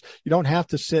pieces. You don't have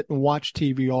to sit and watch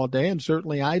TV all day, and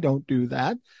certainly I don't do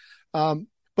that.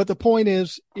 But the point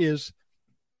is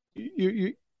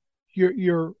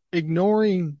you're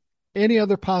ignoring any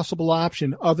other possible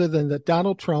option other than that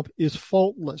Donald Trump is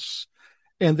faultless,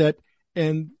 and that's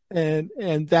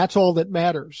all that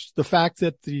matters. The fact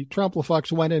that the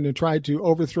Trump-lefucks went in and tried to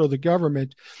overthrow the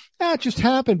government, that just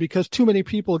happened because too many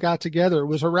people got together. It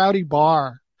was a rowdy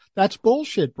bar. That's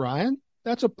bullshit, Brian.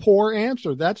 That's a poor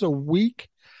answer. That's a weak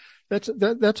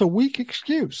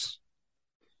excuse.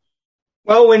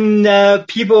 Well, when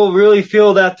people really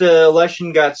feel that the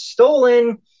election got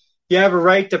stolen, you have a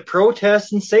right to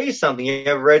protest and say something. You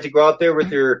have a right to go out there with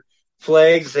your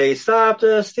flags, say, stop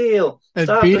the steal. And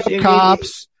beat up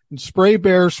cops and spray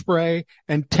bear spray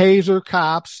and taser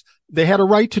cops. They had a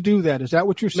right to do that. Is that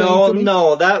what you're saying?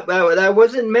 No, that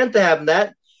wasn't meant to happen.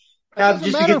 That happened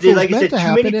just because, like I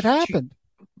said, it happened.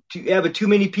 But too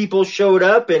many people showed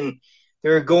up and they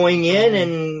were going in,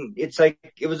 and it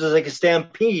was just like a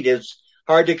stampede. It's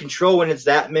hard to control when it's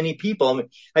that many people. I mean,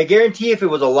 I guarantee if it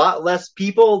was a lot less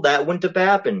people, that wouldn't have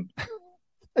happened.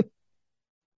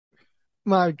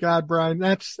 My God, Brian,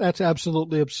 that's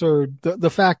absolutely absurd.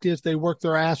 The fact is they worked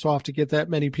their ass off to get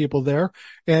that many people there,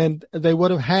 and they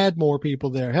would have had more people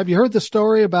there. Have you heard the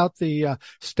story about the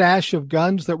stash of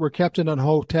guns that were kept in a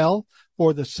hotel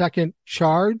for the second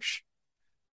charge?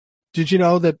 Did you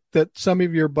know that some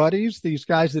of your buddies, these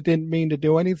guys that didn't mean to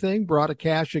do anything, brought a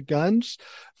cache of guns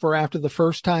for after the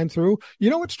first time through? You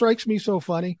know what strikes me so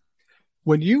funny?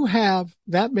 When you have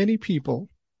that many people,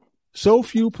 so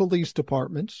few police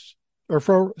departments, or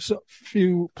for so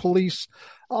few police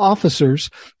officers,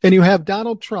 and you have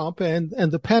Donald Trump and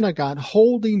the Pentagon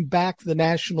holding back the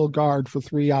National Guard for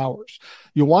 3 hours.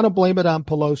 You want to blame it on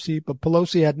Pelosi, but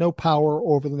Pelosi had no power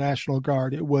over the National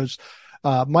Guard. It was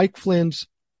Mike Flynn's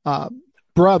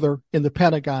brother in the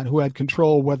Pentagon who had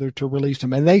control whether to release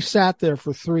him. And they sat there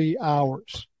for 3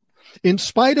 hours. In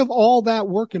spite of all that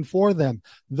working for them,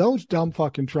 those dumb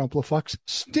fucking Trump-lefucks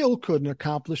still couldn't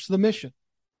accomplish the mission.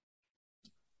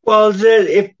 Well,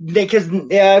 because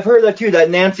I've heard that too,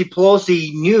 that Nancy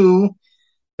Pelosi knew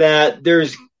that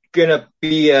there's going to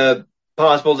be a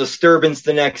possible disturbance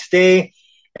the next day.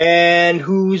 And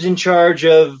who's in charge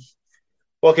of,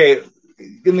 okay,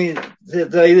 let me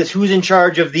tell you this, who's in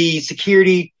charge of the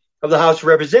security of the House of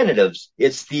Representatives?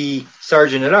 It's the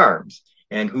Sergeant at Arms.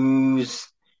 And who's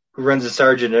Who runs the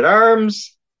sergeant at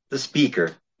arms? The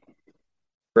speaker.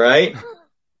 Right?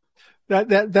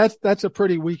 That's a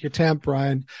pretty weak attempt,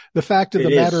 Brian. The fact of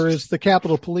the matter is the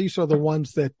Capitol Police are the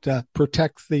ones that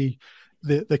protect the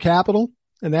Capitol,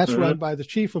 and that's run by the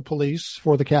chief of police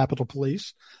for the Capitol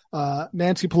Police.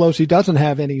 Nancy Pelosi doesn't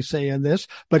have any say in this,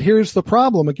 but here's the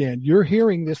problem again. You're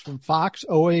hearing this from Fox,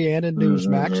 OAN, and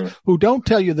Newsmax, who don't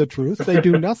tell you the truth. They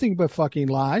do nothing but fucking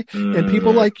lie, and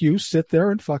people like you sit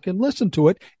there and fucking listen to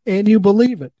it, and you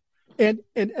believe it. And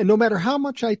no matter how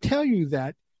much I tell you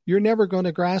that, you're never going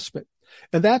to grasp it.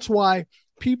 And that's why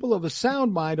people of a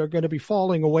sound mind are going to be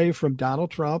falling away from Donald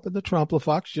Trump and the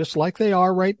Trumplafucks, just like they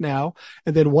are right now.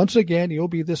 And then once again, you'll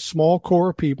be this small core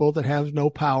of people that have no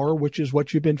power, which is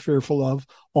what you've been fearful of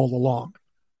all along.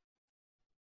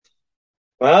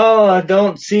 Well, I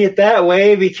don't see it that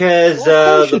way because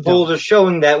the polls are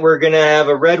showing that we're going to have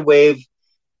a red wave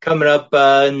coming up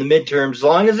in the midterms. As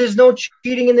long as there's no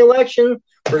cheating in the election,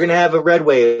 we're going to have a red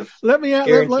wave. Let me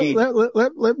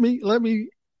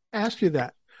ask you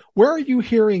that. Where are you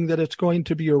hearing that it's going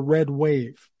to be a red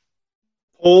wave?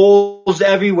 Polls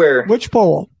everywhere. Which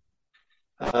poll?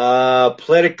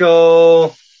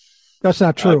 Politico. That's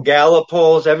not true. Gallup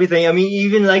polls, everything. I mean,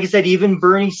 even, like I said, even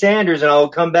Bernie Sanders, and I'll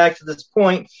come back to this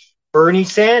point, Bernie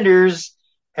Sanders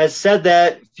has said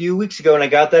that a few weeks ago, and I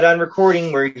got that on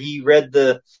recording where he read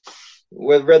the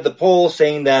poll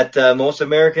saying that most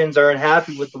Americans aren't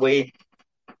happy with the way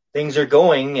things are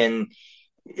going, and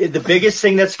the biggest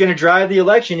thing that's going to drive the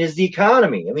election is the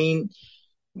economy. I mean,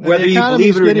 whether you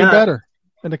believe it or not, better,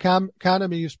 and the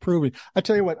economy is proving. I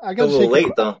tell you what, I got to take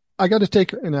late though. I got to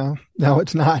take no,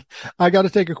 it's not. I got to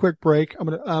take a quick break. I'm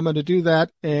gonna do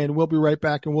that, and we'll be right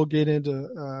back, and we'll get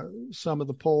into some of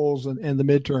the polls and the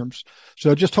midterms.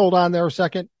 So just hold on there a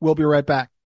second. We'll be right back.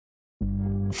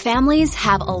 Families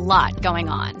have a lot going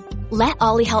on. Let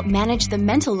Ollie help manage the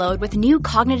mental load with new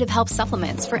cognitive help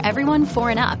supplements for everyone 4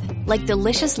 and up, like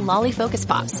delicious Lolly Focus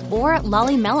Pops or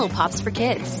Lolly Mellow Pops for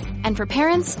kids. And for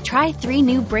parents, try 3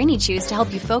 new Brainy Chews to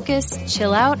help you focus,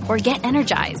 chill out, or get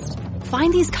energized.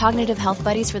 Find these cognitive health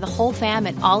buddies for the whole fam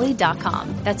at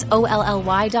ollie.com. That's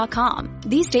OLLY.com.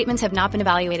 These statements have not been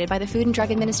evaluated by the Food and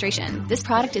Drug Administration. This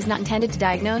product is not intended to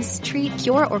diagnose, treat,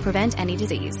 cure, or prevent any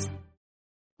disease.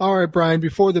 All right, Brian,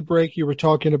 before the break, you were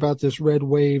talking about this red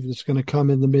wave that's going to come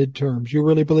in the midterms. You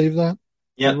really believe that?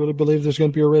 Yeah. You really believe there's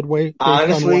going to be a red wave?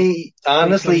 Honestly,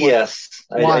 yes.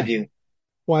 I do.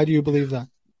 Why do you believe that?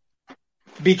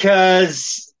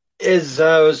 Because, as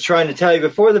I was trying to tell you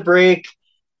before the break,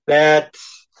 that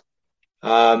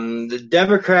the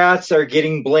Democrats are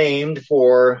getting blamed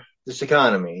for this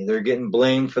economy. They're getting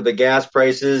blamed for the gas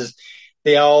prices.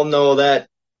 They all know that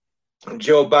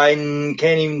Joe Biden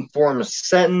can't even form a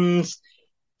sentence.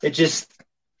 It just,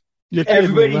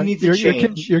 everybody needs to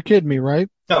change. You're kidding me, right?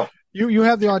 No. You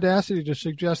have the audacity to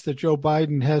suggest that Joe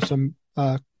Biden has some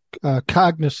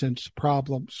cognizance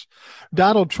problems.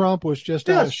 Donald Trump was just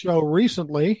on a show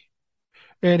recently,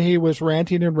 and he was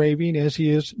ranting and raving, as he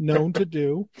is known to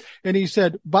do. And he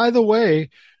said, by the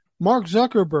way, Mark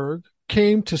Zuckerberg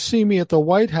came to see me at the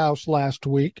White House last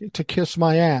week to kiss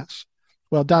my ass.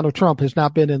 Well, Donald Trump has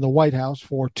not been in the White House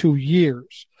for 2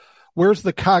 years. Where's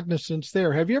the cognizance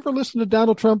there? Have you ever listened to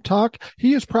Donald Trump talk?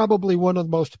 He is probably one of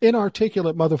the most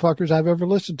inarticulate motherfuckers I've ever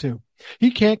listened to.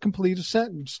 He can't complete a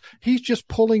sentence. He's just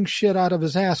pulling shit out of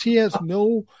his ass. He has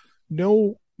no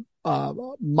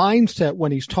mindset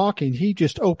when he's talking. He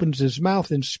just opens his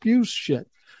mouth and spews shit.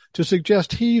 To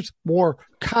suggest he's more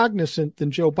cognizant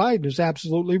than Joe Biden is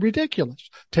absolutely ridiculous.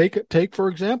 Take for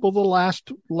example, the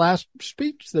last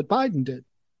speech that Biden did.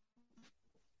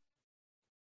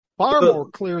 Far more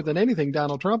clear than anything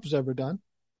Donald Trump has ever done.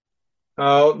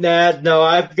 Oh, no,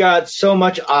 I've got so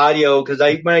much audio because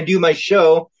when I do my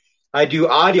show, I do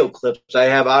audio clips. I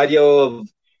have audio of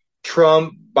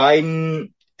Trump,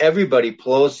 Biden, everybody,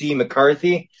 Pelosi,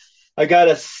 McCarthy. I got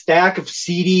a stack of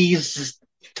CDs,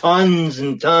 tons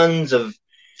and tons of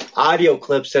audio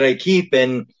clips that I keep.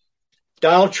 And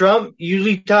Donald Trump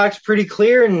usually talks pretty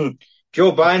clear, and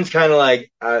Joe Biden's kind of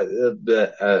like,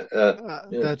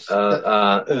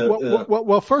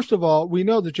 well, first of all, we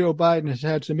know that Joe Biden has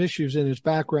had some issues in his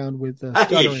background with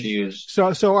stuttering. Issues.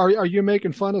 So are you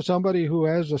making fun of somebody who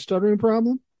has a stuttering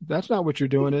problem? That's not what you're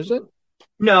doing, is it?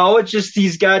 No, it's just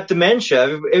he's got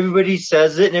dementia. Everybody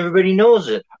says it and everybody knows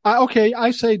it. Okay,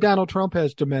 I say Donald Trump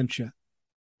has dementia.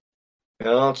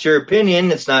 Well, it's your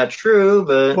opinion. It's not true,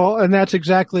 but... Well, and that's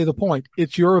exactly the point.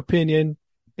 It's your opinion,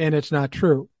 and it's not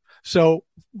true. So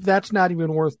that's not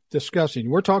even worth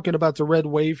discussing. We're talking about the red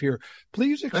wave here.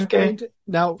 Please explain. Okay.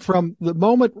 Now, from the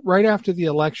moment right after the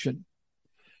election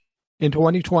in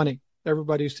 2020,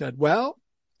 everybody said, well,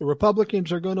 The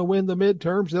Republicans are going to win the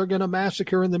midterms. They're going to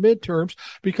massacre in the midterms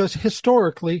because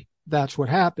historically that's what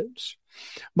happens.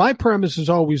 My premise has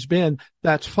always been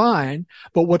that's fine,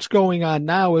 but what's going on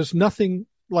now is nothing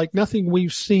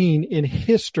we've seen in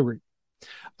history.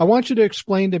 I want you to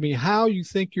explain to me how you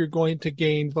think you're going to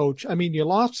gain votes. I mean, you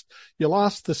lost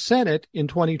the Senate in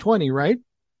 2020, right?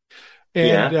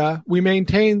 And we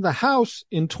maintained the House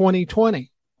in 2020.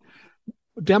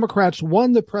 Democrats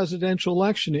won the presidential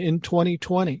election in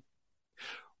 2020.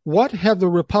 What have the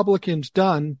Republicans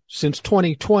done since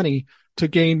 2020 to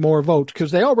gain more votes?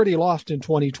 Because they already lost in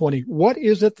 2020. What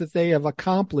is it that they have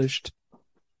accomplished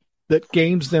that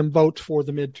gains them votes for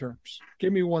the midterms?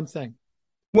 Give me one thing.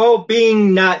 Well,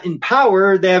 being not in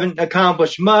power, they haven't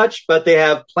accomplished much, but they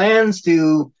have plans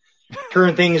to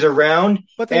turn things around.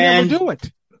 But they never do it.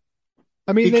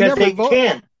 I mean, because they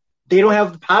can't. They don't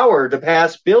have the power to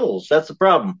pass bills. That's the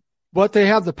problem. But they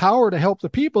have the power to help the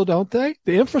people, don't they?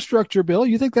 The infrastructure bill,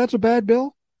 you think that's a bad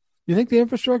bill? You think the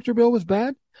infrastructure bill was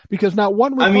bad? Because not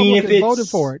one Republican voted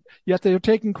for it, yet they're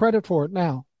taking credit for it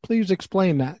now. Please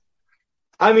explain that.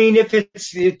 I mean, if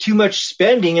it's too much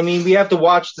spending, I mean, we have to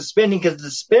watch the spending because the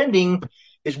spending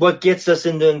is what gets us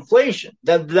into inflation.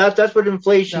 That's what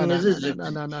inflation is.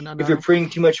 If you're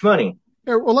printing too much money.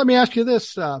 Here, well, let me ask you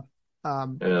this.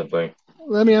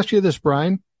 Let me ask you this,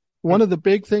 Brian. One of the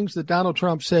big things that Donald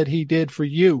Trump said he did for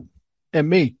you and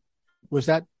me was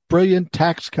that brilliant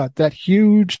tax cut, that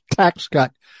huge tax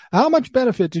cut. How much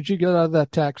benefit did you get out of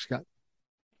that tax cut?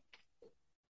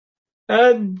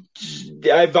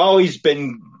 I've always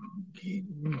been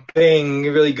paying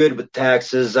really good with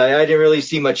taxes. I didn't really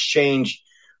see much change,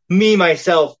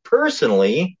 myself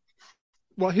personally.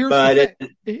 Well, here's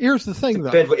the thing, though.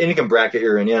 Depends what income bracket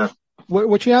you're in, yeah.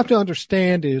 What you have to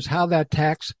understand is how that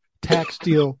tax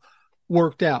deal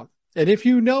worked out. And if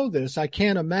you know this, I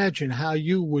can't imagine how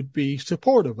you would be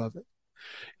supportive of it.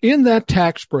 In that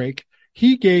tax break,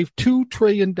 he gave $2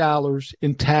 trillion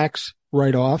in tax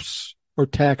write-offs or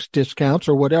tax discounts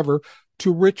or whatever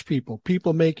to rich people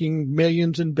making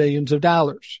millions and billions of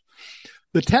dollars.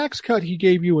 The tax cut he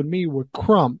gave you and me were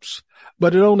crumbs,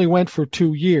 but it only went for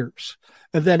 2 years.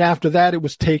 And then after that, it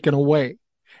was taken away.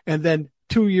 And then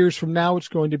 2 years from now, it's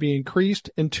going to be increased,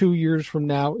 and 2 years from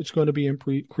now, it's going to be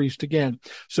increased again.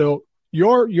 So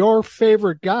your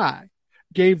favorite guy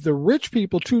gave the rich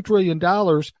people $2 trillion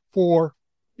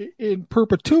in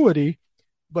perpetuity,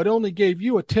 but only gave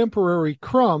you a temporary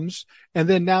crumbs, and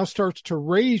then now starts to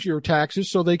raise your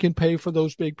taxes so they can pay for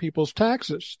those big people's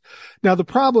taxes. Now, the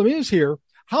problem is here,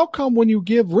 how come when you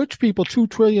give rich people $2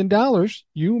 trillion,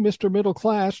 you, Mr. Middle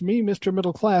Class, me, Mr.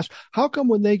 Middle Class, how come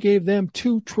when they gave them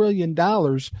 $2 trillion,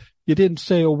 you didn't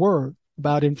say a word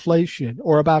about inflation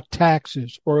or about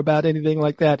taxes or about anything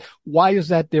like that? Why is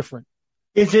that different?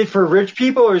 Is it for rich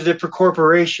people or is it for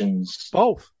corporations?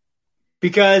 Both.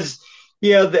 Because,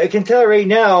 I can tell right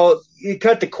now, you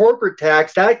cut the corporate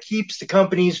tax, that keeps the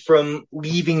companies from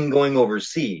leaving and going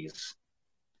overseas.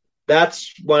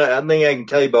 That's one thing I can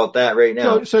tell you about that right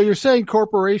now. So you're saying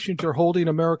corporations are holding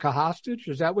America hostage?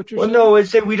 Is that what you're saying? Well, no, it's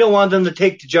saying we don't want them to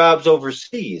take the jobs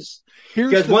overseas.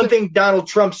 Because one thing Donald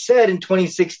Trump said in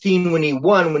 2016 when he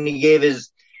won, when he gave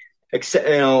his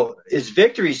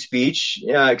victory speech,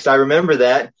 because I remember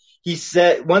that, he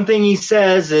said, one thing he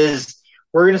says is,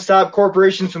 we're going to stop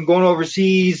corporations from going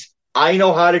overseas. I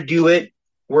know how to do it.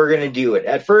 We're going to do it.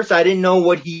 At first, I didn't know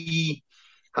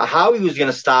how he was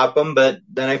going to stop them, but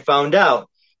then I found out.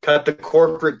 Cut the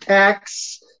corporate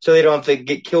tax so they don't have to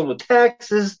get killed with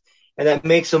taxes, and that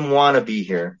makes them want to be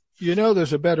here.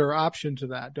 There's a better option to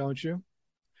that, don't you?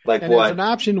 Like and what? There's an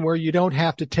option where you don't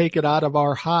have to take it out of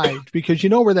our hide, because you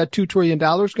know where that $2 trillion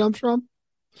comes from?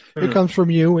 It comes from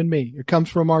you and me. It comes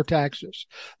from our taxes.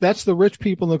 That's the rich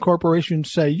people and the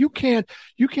corporations say, you can't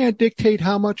dictate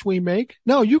how much we make.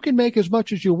 No, you can make as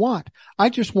much as you want. I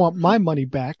just want my money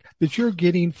back that you're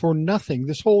getting for nothing.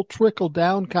 This whole trickle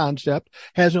down concept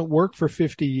hasn't worked for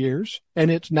 50 years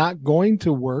and it's not going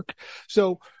to work.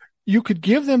 So you could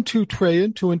give them $2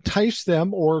 trillion to entice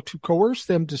them or to coerce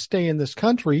them to stay in this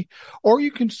country. Or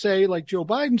you can say, like Joe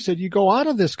Biden said, you go out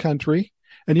of this country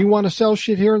and you want to sell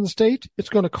shit here in the state, it's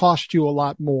going to cost you a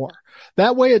lot more.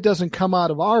 That way it doesn't come out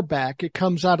of our back. It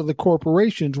comes out of the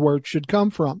corporations where it should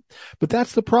come from. But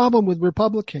that's the problem with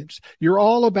Republicans. You're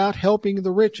all about helping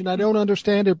the rich, and I don't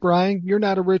understand it, Brian. You're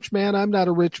not a rich man. I'm not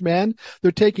a rich man.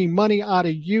 They're taking money out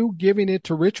of you, giving it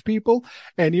to rich people,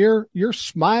 and you're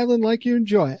smiling like you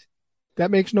enjoy it.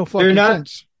 That makes no fucking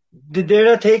sense. They're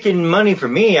not taking money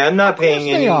from me. I'm not paying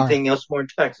anything else more in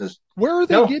taxes. Where are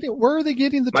they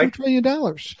getting the $2 trillion?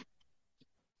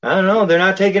 I don't know. They're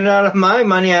not taking it out of my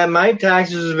money. My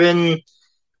taxes have been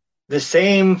the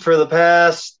same for the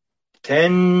past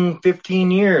 10, 15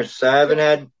 years. I haven't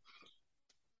had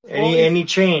any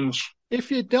change. If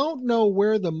you don't know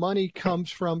where the money comes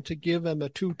from to give them a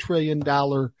 $2 trillion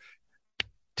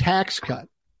tax cut,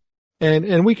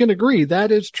 and we can agree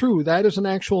that is true. That is an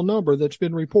actual number that's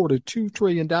been reported, $2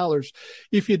 trillion.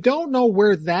 If you don't know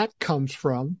where that comes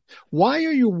from, why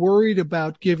are you worried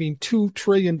about giving $2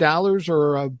 trillion or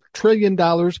 $1 trillion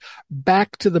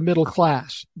back to the middle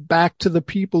class, back to the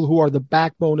people who are the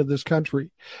backbone of this country?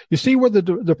 You see where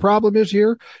the problem is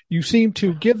here? You seem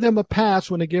to give them a pass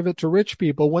when they give it to rich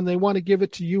people. When they want to give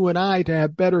it to you and I to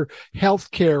have better health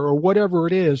care or whatever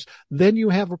it is, then you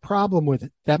have a problem with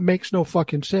it. That makes no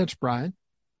fucking sense, Brian.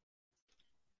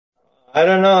 I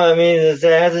don't know. I mean, it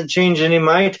hasn't changed any of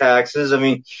my taxes. I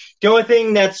mean, the only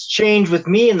thing that's changed with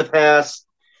me in the past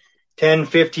 10,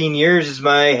 15 years is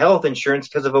my health insurance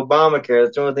because of Obamacare.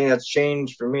 That's the only thing that's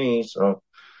changed for me. So,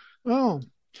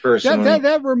 personally.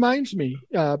 That reminds me,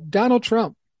 Donald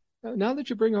Trump. Now that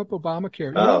you bring up Obamacare,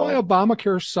 you know why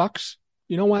Obamacare sucks?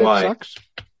 You know why it sucks?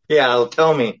 Yeah,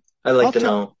 tell me. I'd like to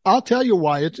know. I'll tell you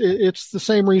why. It's the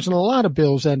same reason a lot of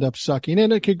bills end up sucking,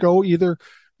 and it could go either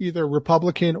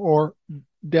Republican or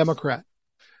Democrat.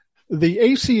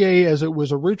 The ACA, as it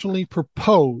was originally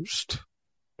proposed,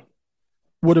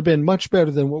 would have been much better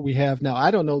than what we have now.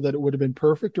 I don't know that it would have been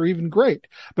perfect or even great,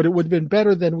 but it would have been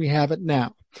better than we have it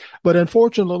now. But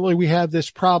unfortunately, we have this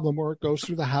problem where it goes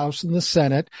through the House and the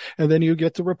Senate, and then you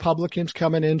get the Republicans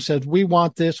coming in and says, we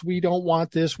want this, we don't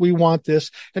want this, we want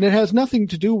this. And it has nothing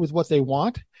to do with what they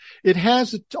want. It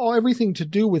has everything to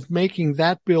do with making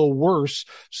that bill worse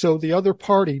so the other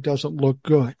party doesn't look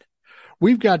good.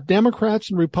 We've got Democrats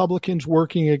and Republicans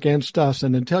working against us,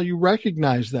 and until you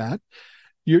recognize that,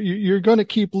 you're going to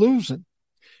keep losing.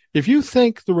 If you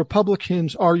think the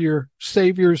Republicans are your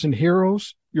saviors and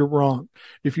heroes, you're wrong.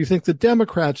 If you think the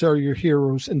Democrats are your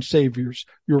heroes and saviors,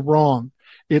 you're wrong.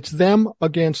 It's them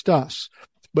against us.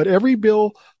 But every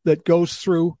bill that goes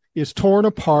through is torn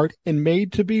apart and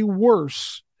made to be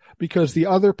worse because the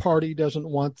other party doesn't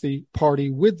want the party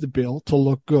with the bill to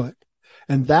look good.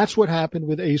 And that's what happened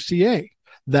with ACA.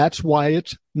 That's why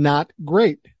it's not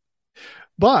great.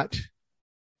 But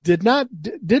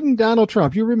didn't Donald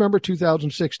Trump, you remember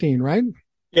 2016, right?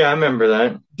 Yeah, I remember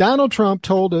that. Donald Trump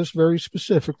told us very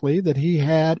specifically that he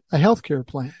had a health care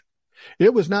plan.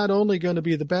 It was not only going to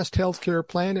be the best health care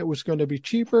plan, it was going to be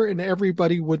cheaper and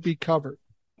everybody would be covered.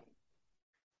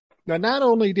 Now, not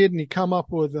only didn't he come up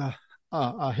with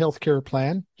a health care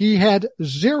plan, he had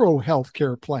zero health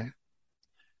care plan.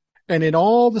 And in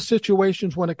all the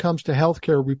situations when it comes to health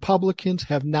care, Republicans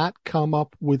have not come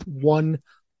up with one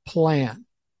plan.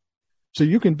 So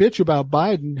you can bitch about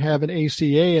Biden having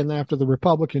ACA and after the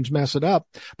Republicans mess it up,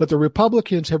 but the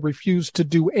Republicans have refused to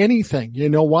do anything. You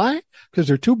know why? Because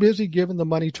they're too busy giving the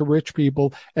money to rich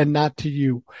people and not to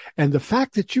you. And the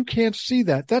fact that you can't see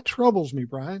that troubles me,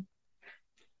 Brian.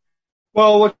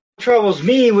 Well, what troubles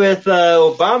me with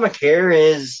Obamacare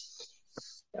is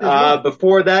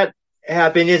before that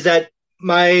happened is that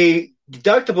my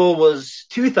deductible was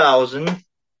 $2,000.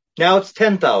 Now it's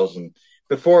 $10,000.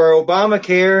 Before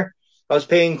Obamacare, I was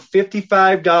paying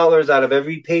 $55 out of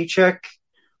every paycheck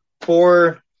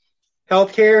for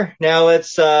healthcare. Now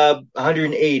it's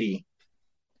 $180.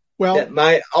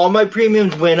 Well, all my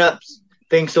premiums went up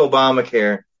thanks to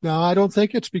Obamacare. No, I don't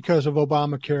think it's because of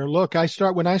Obamacare. Look,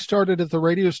 when I started at the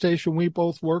radio station we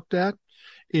both worked at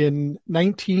in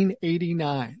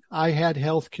 1989, I had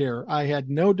health care. I had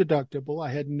no deductible.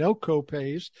 I had no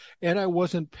copays, and I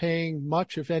wasn't paying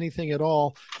much, if anything at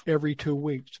all, every 2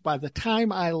 weeks. By the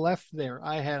time I left there,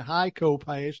 I had high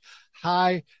copays,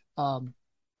 high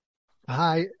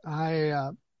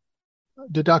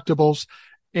deductibles,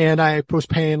 and I was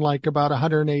paying like about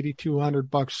 $180,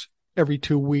 $200 every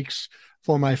 2 weeks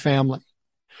for my family.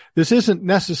 This isn't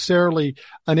necessarily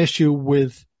an issue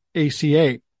with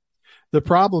ACA. The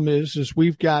problem is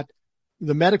we've got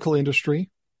the medical industry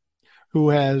who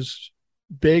has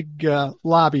big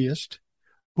lobbyists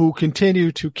who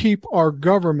continue to keep our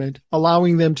government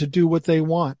allowing them to do what they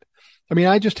want. I mean,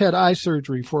 I just had eye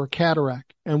surgery for a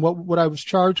cataract, and what I was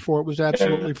charged for it was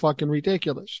absolutely fucking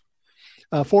ridiculous.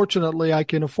 Fortunately, I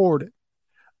can afford it.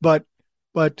 But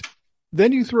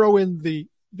then you throw in the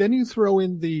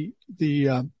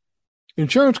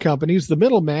insurance companies, the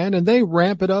middleman, and they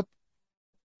ramp it up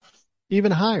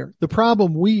even higher. The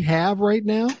problem we have right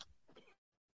now,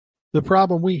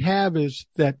 is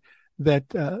that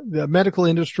the medical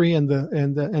industry and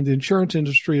the insurance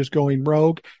industry is going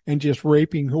rogue and just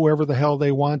raping whoever the hell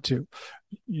they want to.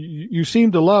 You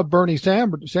seem to love Bernie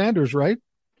Sanders, right?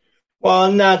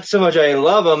 Well, not so much I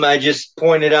love him. I just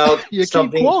pointed out You keep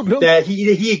something quoting him. that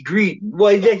he agreed.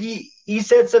 Well, that he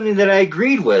said something that I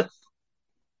agreed with.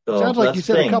 So Sounds like that's you the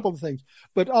said a thing. couple of things.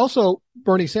 But also,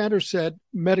 Bernie Sanders said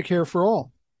Medicare for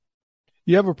all.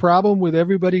 You have a problem with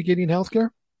everybody getting health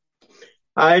care?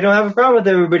 I don't have a problem with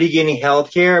everybody getting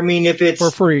health care. I mean, if For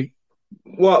it's free.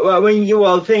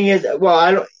 the thing is,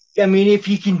 I don't. I mean, if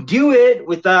you can do it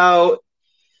without,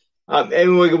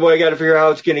 and we got to figure out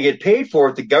how it's going to get paid for.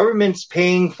 If the government's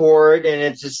paying for it, and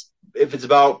it's just if it's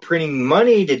about printing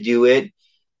money to do it,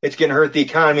 it's going to hurt the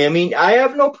economy. I mean, I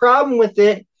have no problem with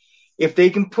it if they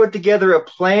can put together a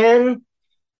plan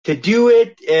to do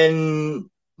it and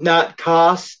not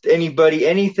cost anybody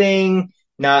anything,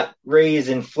 not raise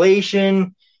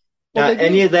inflation, Well, not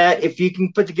any of that. If you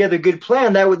can put together a good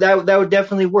plan, that would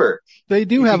definitely work. They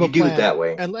do If have you a could do plan. it that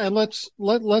way. And let's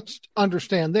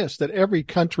understand this, that every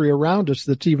country around us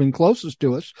that's even closest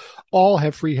to us all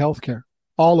have free health care.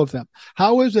 All of them.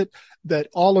 How is it that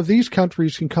all of these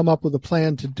countries can come up with a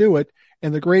plan to do it,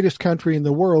 and the greatest country in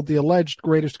the world, the alleged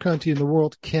greatest country in the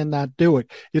world, cannot do it?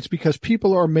 It's because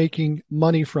people are making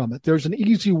money from it. There's an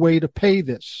easy way to pay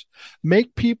this.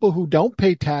 Make people who don't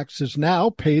pay taxes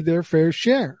now pay their fair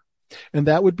share. And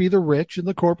that would be the rich and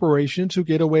the corporations who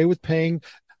get away with paying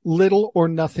little or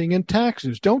nothing in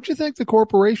taxes. Don't you think the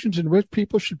corporations and rich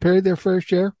people should pay their fair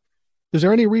share? Is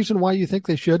there any reason why you think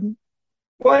they shouldn't?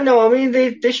 Well, no, I mean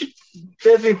they should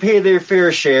definitely pay their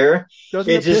fair share.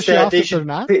 Doesn't It's it piss just you that off they if they're should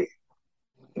not? pay,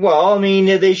 well, I mean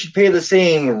they should pay the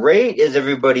same rate as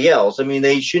everybody else. I mean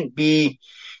they shouldn't be.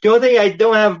 The only thing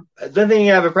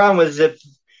I have a problem with is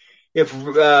if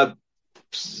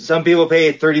some people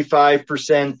pay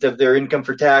 35% of their income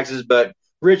for taxes, but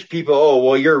rich people, oh,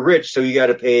 well, you're rich, so you got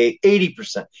to pay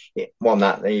 80%. Well,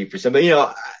 not 80%,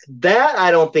 but that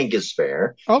I don't think is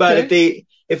fair. Okay. But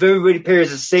if everybody pays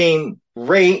the same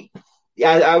rate,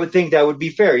 I would think that would be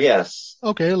fair. Yes.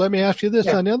 Okay, let me ask you this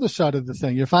on the other side of the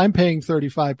thing. If I'm paying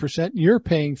 35%, you're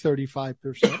paying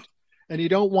 35%, and you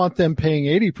don't want them paying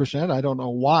 80%, I don't know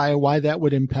why that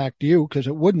would impact you, because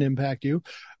it wouldn't impact you.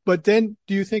 But then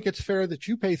do you think it's fair that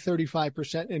you pay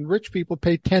 35% and rich people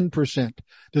pay 10%?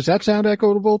 Does that sound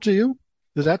equitable to you?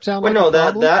 Does that sound like a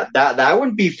problem? that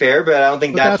wouldn't be fair, but I don't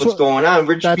think that's what's going on.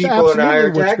 Rich people are in a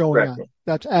higher tax bracket.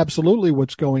 That's absolutely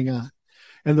what's going on.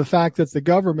 And the fact that the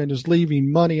government is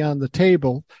leaving money on the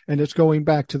table and it's going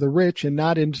back to the rich and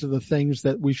not into the things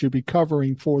that we should be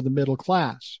covering for the middle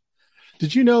class.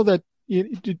 Did you know that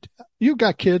you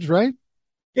got kids, right?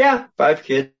 Yeah, 5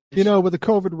 kids. With the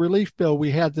COVID relief bill,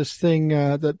 we had this thing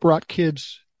that brought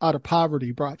kids out of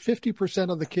poverty, brought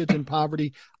 50% of the kids in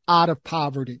poverty out of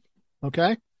poverty.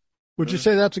 Okay? Would you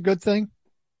say that's a good thing?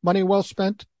 Money well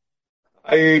spent?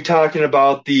 Are you talking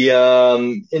about the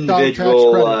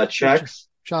individual checks?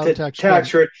 Child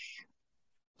tax rate.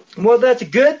 Well, that's a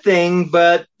good thing,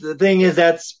 but the thing is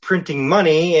that's printing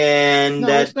money, and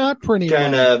it's not printing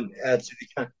money. Where's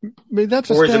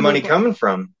the money coming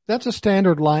from? That's a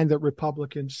standard line that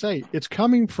Republicans say. It's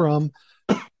coming from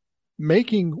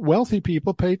making wealthy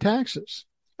people pay taxes.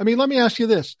 I mean, let me ask you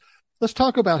this. Let's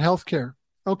talk about health care.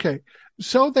 Okay.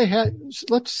 So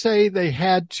let's say they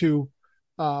had to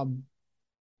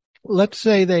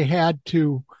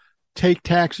take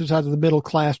taxes out of the middle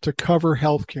class to cover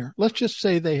health care. Let's just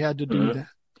say they had to do that.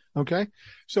 Okay.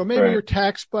 So maybe your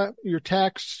taxes,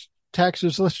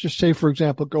 let's just say, for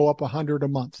example, go up $100 a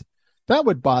month. That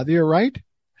would bother you, right?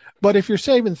 But if you're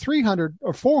saving $300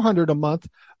 or $400 a month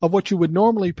of what you would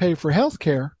normally pay for health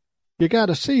care, you got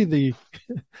to see the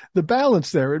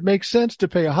balance there. It makes sense to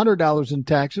pay $100 in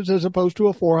taxes as opposed to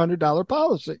a $400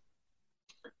 policy.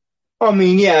 I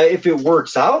mean, yeah, if it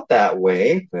works out that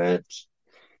way,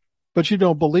 but you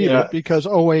don't believe it because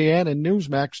OAN and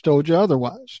Newsmax told you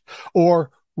otherwise,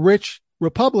 or rich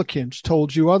Republicans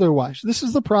told you otherwise. This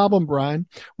is the problem, Brian,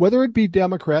 whether it be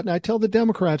Democrat, and I tell the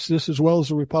Democrats this as well as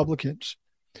the Republicans.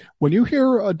 When you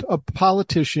hear a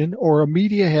politician or a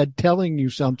media head telling you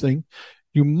something,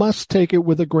 you must take it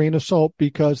with a grain of salt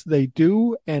because they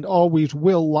do and always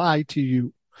will lie to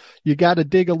you. You got to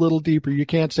dig a little deeper. You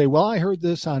can't say, well, I heard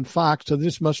this on Fox, so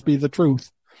this must be the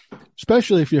truth.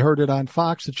 Especially if you heard it on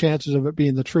Fox, the chances of it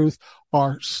being the truth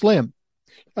are slim.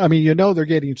 I mean, they're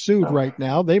getting sued right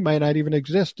now. They might not even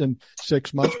exist in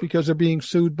 6 months because they're being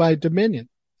sued by Dominion.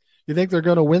 You think they're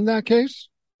going to win that case?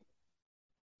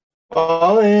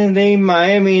 Well, and they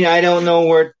might. I mean, I don't know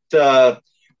what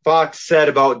Fox said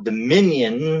about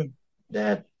Dominion.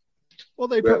 They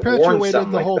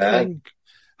perpetuated the whole thing.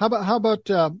 How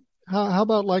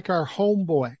about like our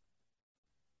homeboy,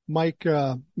 Mike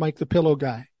the Pillow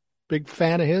Guy? Big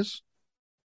fan of his?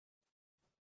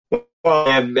 Well,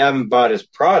 I haven't bought his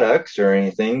products or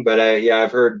anything, but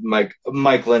I've heard Mike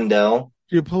Lindell.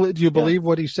 Do you believe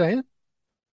what he's saying?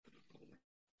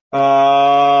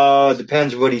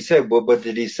 Depends what he said. What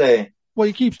did he say? Well,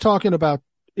 he keeps talking about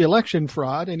election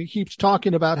fraud, and he keeps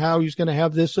talking about how he's going to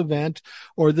have this event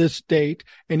or this date,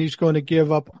 and he's going to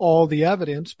give up all the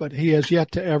evidence, but he has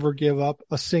yet to ever give up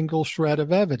a single shred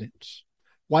of evidence.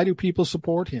 Why do people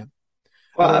support him?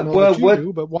 I don't know what you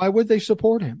do, but why would they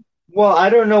support him? Well, I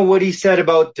don't know what he said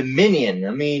about Dominion.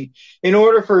 I mean, in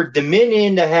order for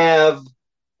Dominion to have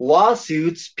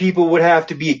lawsuits, people would have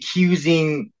to be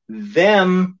accusing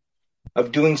them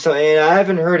of doing something. And I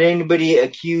haven't heard anybody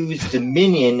accuse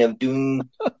Dominion of doing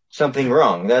something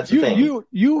wrong. That's the thing.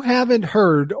 You haven't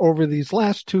heard over these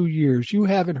last 2 years, you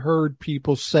haven't heard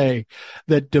people say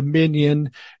that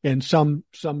Dominion and some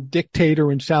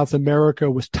dictator in South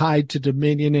America was tied to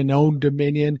Dominion and owned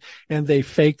Dominion and they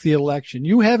faked the election.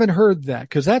 You haven't heard that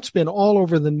because that's been all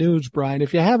over the news, Brian.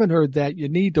 If you haven't heard that, you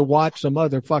need to watch some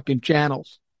other fucking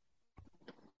channels.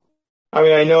 I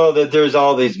mean, I know that there's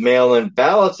all these mail-in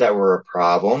ballots that were a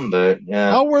problem, but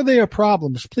how were they a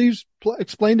problem? Please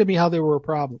explain to me how they were a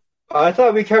problem. I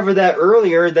thought we covered that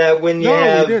earlier. That when you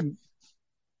we didn't.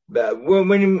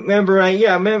 When you remember,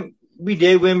 we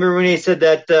did. Remember when they said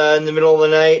that in the middle of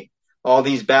the night, all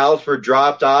these ballots were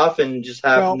dropped off and just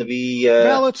happened to be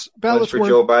ballots for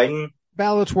Joe Biden.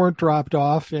 Ballots weren't dropped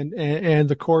off, and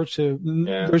the courts have.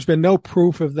 Yeah. There's been no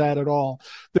proof of that at all.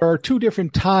 There are two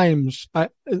different times.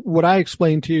 What I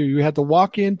explained to you, you had the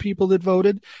walk-in people that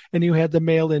voted, and you had the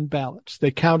mail-in ballots. They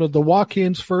counted the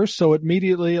walk-ins first, so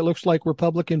immediately it looks like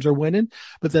Republicans are winning.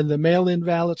 But then the mail-in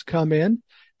ballots come in,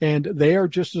 and they are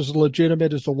just as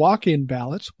legitimate as the walk-in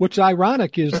ballots. What's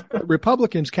ironic is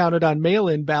Republicans counted on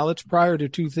mail-in ballots prior to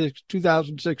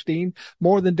 2016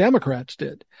 more than Democrats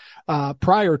did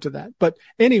prior to that. But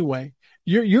anyway,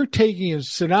 you're taking a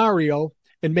scenario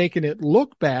and making it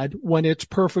look bad when it's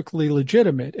perfectly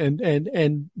legitimate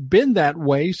and been that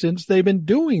way since they've been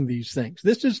doing these things.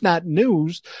 This is not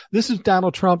news. This is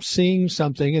Donald Trump seeing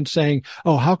something and saying,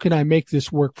 oh, how can I make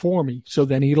this work for me? So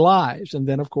then he lies. And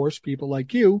then, of course, people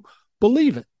like you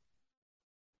believe it.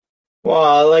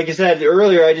 Well, like I said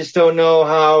earlier, I just don't know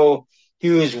how he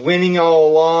was winning all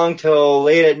along till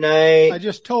late at night. I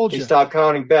just told you. He stopped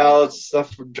counting ballots,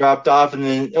 stuff dropped off, and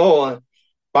then,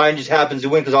 Biden just happens to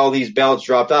win because all these ballots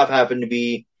dropped off happen to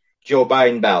be Joe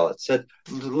Biden ballots. That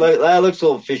looks a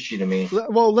little fishy to me.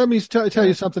 Well, let me tell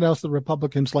you something else the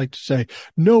Republicans like to say.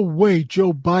 No way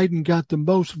Joe Biden got the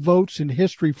most votes in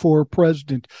history for a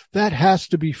president. That has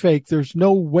to be fake. There's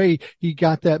no way he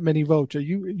got that many votes.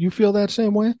 You feel that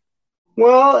same way?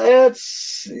 Well,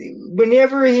 it's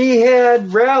whenever he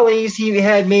had rallies, he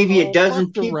had maybe a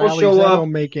dozen people show up. That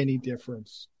don't make any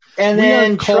difference. And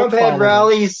then Trump had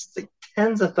rallies,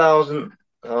 tens of thousands.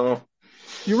 Oh,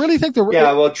 you really think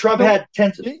Trump had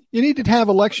tens. You need to have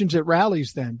elections at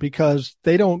rallies then, because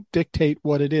they don't dictate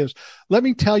what it is. Let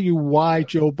me tell you why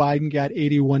Joe Biden got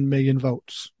 81 million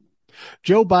votes.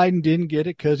 Joe Biden didn't get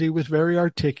it because he was very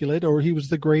articulate or he was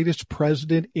the greatest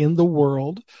president in the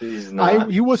world. He's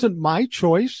not. He wasn't my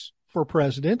choice for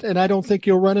president, and I don't think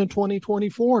he'll run in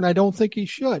 2024, and I don't think he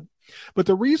should. But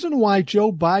the reason why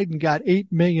Joe Biden got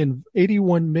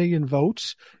 81 million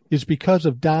votes is because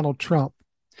of Donald Trump.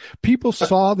 People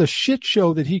saw the shit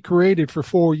show that he created for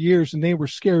 4 years, and they were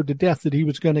scared to death that he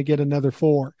was going to get another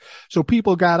 4. So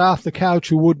people got off the couch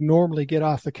who wouldn't normally get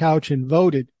off the couch and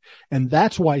voted. And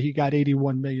that's why he got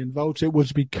 81 million votes. It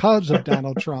was because of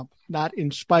Donald Trump, not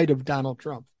in spite of Donald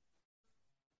Trump.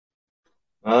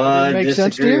 I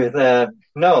disagree with that.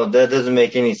 No, that doesn't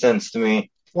make any sense to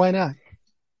me. Why not?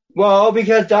 Well,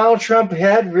 because Donald Trump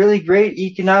had really great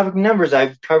economic numbers.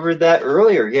 I've covered that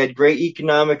earlier. He had great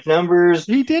economic numbers.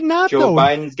 He did not, Joe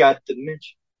Biden's got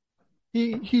dementia.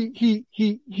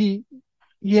 He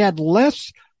had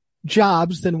less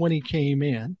jobs than when he came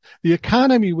in. The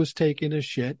economy was taking a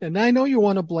shit. And I know you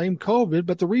want to blame COVID,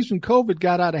 but the reason COVID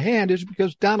got out of hand is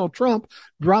because Donald Trump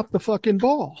dropped the fucking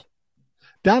ball.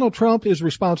 Donald Trump is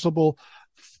responsible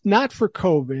not for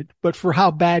COVID, but for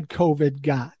how bad COVID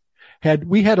got. Had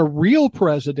we had a real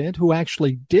president who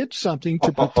actually did something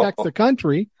to protect the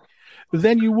country,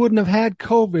 then you wouldn't have had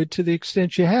COVID to the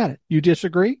extent you had it. You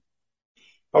disagree?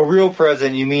 A real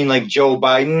president, you mean like Joe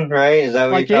Biden, right? Is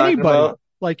that what you're talking about?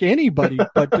 Like anybody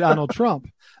but Donald Trump.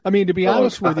 I mean, to be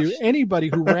honest with you, anybody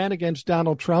who ran against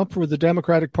Donald Trump for the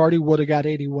Democratic Party would have got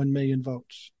 81 million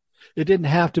votes. It didn't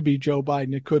have to be Joe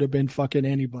Biden. It could have been fucking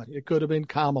anybody. It could have been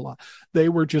Kamala. They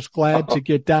were just glad to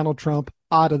get Donald Trump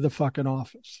out of the fucking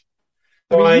office.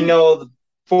 Well, I know the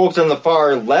folks on the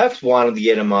far left wanted to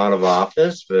get him out of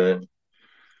office, but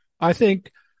I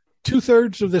think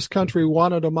 2/3 of this country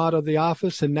wanted him out of the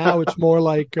office, and now it's more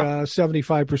like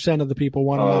 75% of the people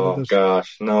want him out of this. Oh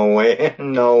gosh, no way,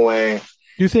 no way.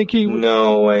 You think he?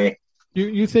 No way.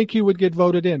 You think he would get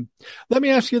voted in? Let me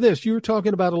ask you this: you were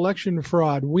talking about election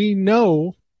fraud. We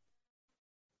know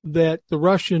that the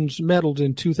Russians meddled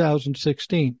in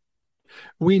 2016.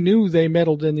 We knew they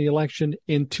meddled in the election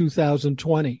in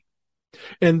 2020,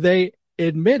 and they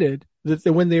admitted that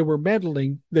when they were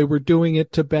meddling, they were doing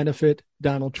it to benefit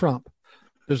Donald Trump.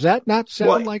 Does that not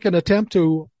sound like an attempt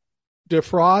to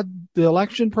defraud the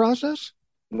election process?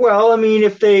 Well, I mean,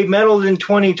 if they meddled in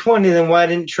 2020, then why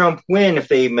didn't Trump win if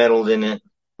they meddled in it?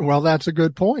 Well, that's a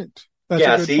good point.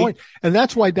 That's a good point. And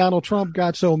that's why Donald Trump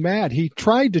got so mad. He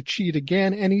tried to cheat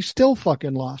again, and he still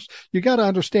fucking lost. You got to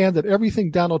understand that everything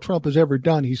Donald Trump has ever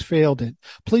done, he's failed in.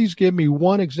 Please give me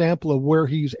one example of where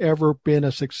he's ever been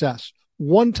a success.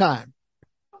 One time.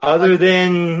 Other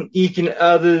than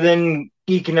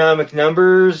economic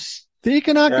numbers. The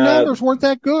economic numbers weren't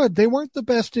that good. They weren't the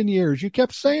best in years. You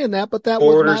kept saying that, but that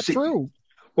was not true.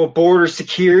 Well, border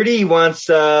security, he wants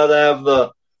to have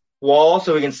the wall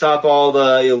so we can stop all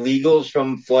the illegals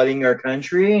from flooding our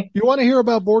country. You want to hear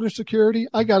about border security?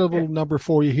 I got a little number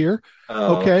for you here.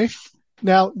 Okay.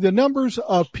 Now, the numbers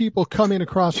of people coming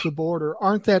across the border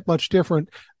aren't that much different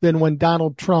than when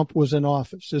Donald Trump was in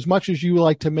office. As much as you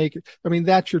like to make it, I mean,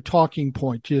 that's your talking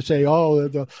point. You say, "Oh,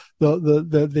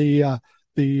 the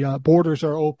borders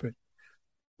are open."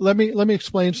 Let me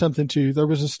explain something to you. There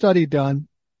was a study done,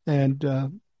 and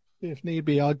if need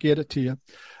be, I'll get it to you.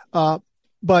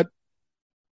 But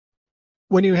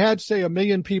when you had, say, 1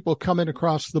 million people coming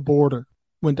across the border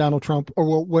when Donald Trump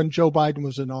or when Joe Biden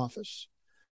was in office,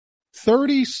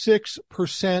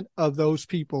 36% of those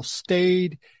people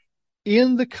stayed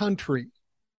in the country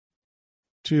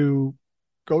to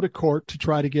go to court to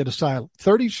try to get asylum.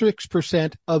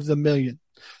 36% of the million.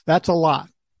 That's a lot.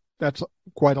 That's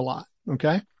quite a lot.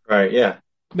 Okay. Right. Yeah.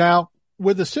 Now,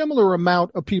 with a similar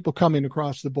amount of people coming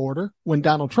across the border when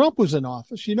Donald Trump was in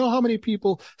office, you know how many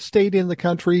people stayed in the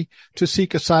country to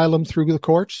seek asylum through the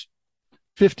courts?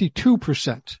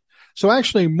 52%. So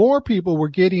actually more people were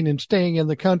getting and staying in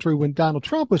the country when Donald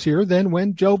Trump was here than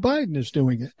when Joe Biden is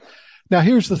doing it. Now,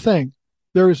 here's the thing.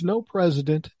 There is no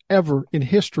president ever in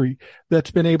history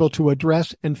that's been able to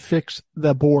address and fix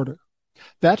the border.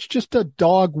 That's just a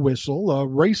dog whistle, a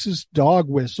racist dog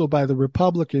whistle by the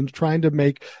Republicans trying to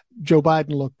make Joe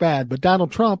Biden look bad. But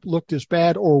Donald Trump looked as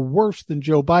bad or worse than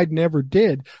Joe Biden ever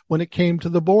did when it came to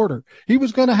the border. He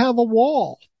was going to have a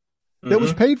wall that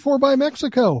was paid for by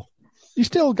Mexico. You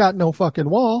still got no fucking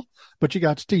wall, but you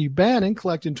got Steve Bannon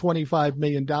collecting $25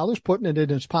 million, putting it in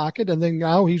his pocket, and then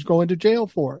now he's going to jail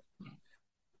for it.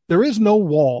 There is no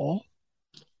wall.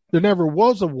 There never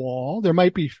was a wall. There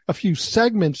might be a few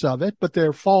segments of it, but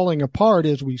they're falling apart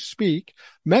as we speak.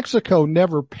 Mexico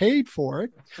never paid for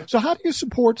it. So how do you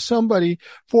support somebody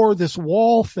for this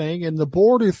wall thing and the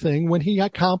border thing when he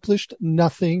accomplished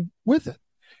nothing with it?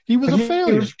 He was a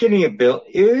failure. He was getting it built.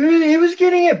 He was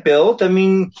getting it built. I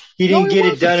mean, he didn't get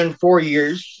it done in 4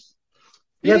 years.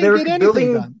 Yeah, they were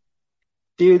building.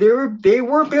 They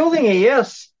were building it.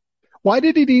 Yes. Why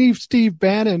did he need Steve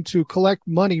Bannon to collect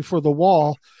money for the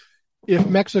wall if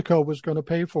Mexico was going to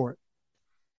pay for it?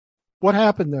 What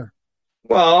happened there?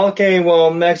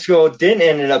 Well, Mexico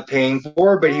didn't end up paying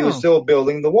for it, but he was still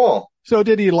building the wall. So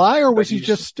did he lie, or was he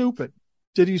just stupid?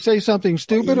 Did he say something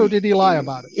stupid, or did he lie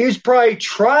about it? He was probably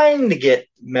trying to get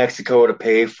Mexico to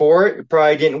pay for it. It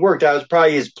probably didn't work. That was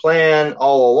probably his plan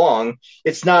all along.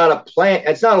 It's not a plan.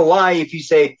 It's not a lie if you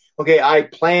say, okay, I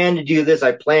plan to do this.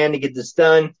 I plan to get this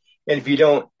done. And if you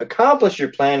don't accomplish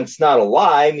your plan, it's not a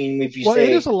lie. I mean, if you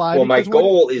say, it is a lie, my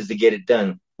goal is to get it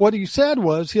done. What he said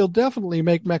was he'll definitely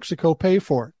make Mexico pay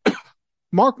for it.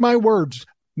 Mark my words.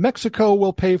 Mexico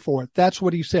will pay for it. That's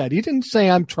what he said. He didn't say,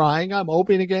 I'm trying, I'm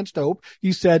hoping against hope.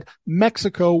 He said,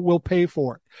 Mexico will pay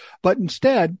for it. But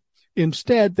instead,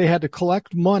 they had to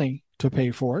collect money to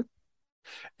pay for it.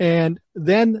 And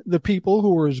then the people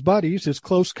who were his buddies, his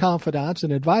close confidants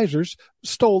and advisors,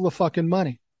 stole the fucking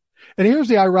money. And here's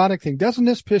the ironic thing. Doesn't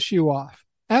this piss you off?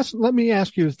 Let me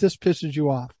ask you if this pisses you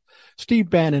off. Steve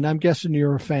Bannon, I'm guessing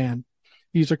you're a fan.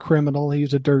 He's a criminal.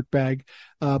 He's a dirtbag.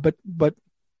 But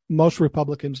most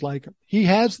Republicans like him. He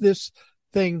has this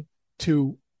thing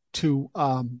to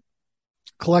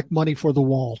collect money for the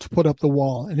wall, to put up the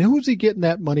wall. And who's he getting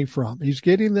that money from? He's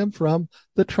getting them from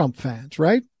the Trump fans,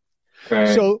 right?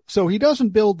 Right. So he doesn't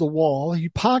build the wall. He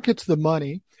pockets the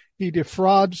money. He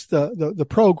defrauds the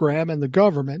program and the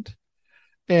government.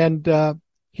 And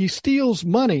he steals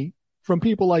money from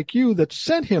people like you that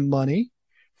sent him money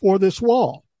for this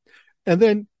wall. And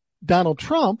then Donald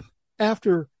Trump,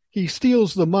 after he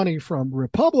steals the money from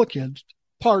Republicans,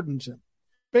 pardons him,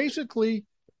 basically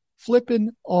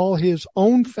flipping all his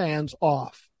own fans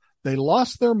off. They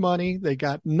lost their money. They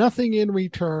got nothing in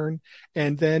return.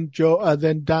 And then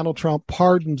Donald Trump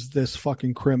pardons this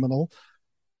fucking criminal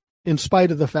in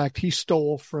spite of the fact he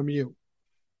stole from you.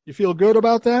 You feel good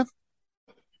about that?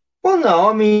 Well, no.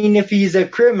 I mean, if he's a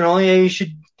criminal, yeah, he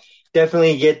should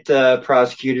definitely get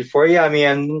prosecuted for you. I mean,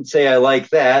 I didn't say I like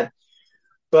that.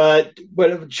 But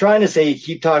what I'm trying to say, you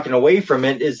keep talking away from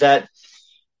it, is that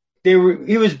he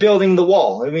was building the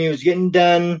wall. I mean, he was getting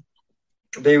done.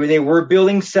 They were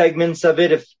building segments of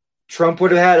it. If Trump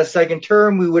would have had a second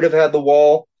term, we would have had the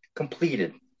wall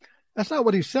completed. That's not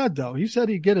what he said, though. He said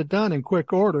he'd get it done in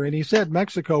quick order, and he said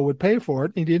Mexico would pay for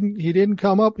it. He didn't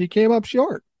come up. He came up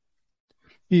short.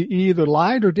 He either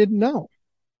lied or didn't know.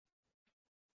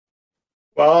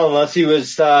 Well, unless he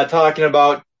was talking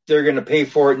about they're going to pay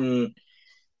for it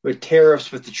with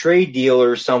tariffs with the trade deal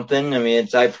or something. I mean,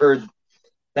 I've heard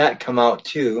that come out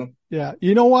too. Yeah.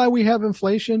 You know why we have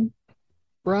inflation,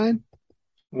 Brian?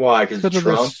 Why? Because of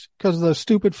Trump? Because of the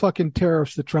stupid fucking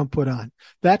tariffs that Trump put on.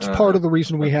 That's part of the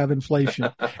reason we have inflation.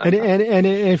 And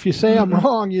if you say I'm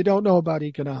wrong, you don't know about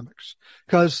economics.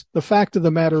 Because the fact of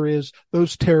the matter is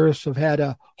those tariffs have had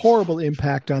a horrible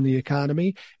impact on the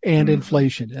economy and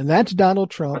inflation. And that's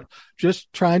Donald Trump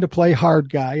just trying to play hard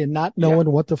guy and not knowing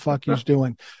what the fuck he's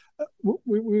doing.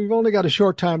 We've only got a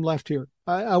short time left here.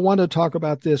 I want to talk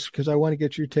about this because I want to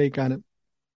get your take on it.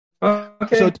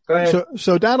 Okay, go ahead.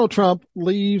 So Donald Trump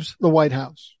leaves the White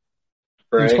House.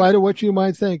 Right. In spite of what you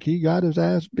might think, he got his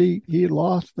ass beat. He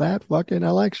lost that fucking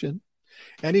election.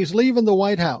 And he's leaving the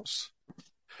White House.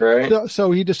 Right.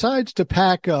 So he decides to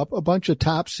pack up a bunch of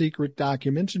top secret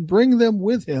documents and bring them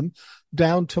with him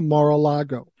down to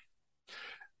Mar-a-Lago.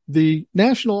 The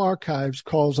National Archives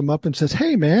calls him up and says,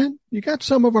 "Hey, man, you got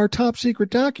some of our top secret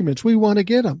documents. We want to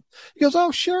get them." He goes,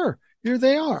 "Oh, sure. Here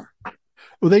they are."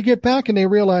 Well, they get back and they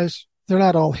realize they're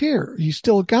not all here. He's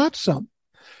still got some.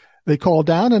 They call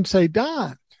Don and say,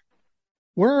 "Don,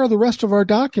 where are the rest of our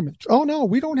documents?" "Oh, no,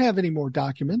 we don't have any more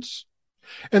documents."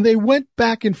 And they went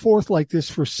back and forth like this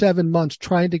for 7 months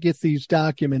trying to get these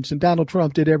documents. And Donald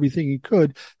Trump did everything he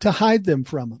could to hide them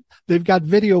from them. They've got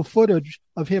video footage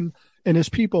of him and his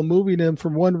people moving them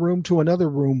from one room to another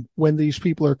room when these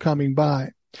people are coming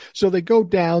by. So they go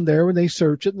down there and they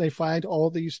search it and they find all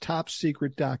these top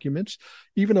secret documents,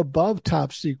 even above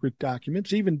top secret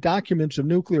documents, even documents of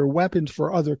nuclear weapons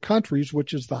for other countries,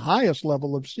 which is the highest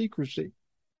level of secrecy.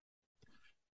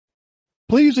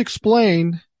 Please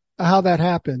explain how that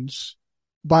happens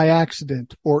by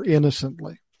accident or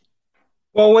innocently.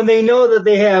 Well, when they know that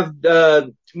they have,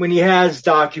 when he has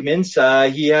documents,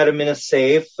 he had them in a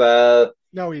safe. No,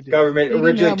 he didn't. Government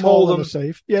originally told him. In a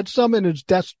safe. He had some in his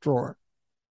desk drawer.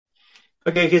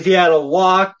 Okay, because he had a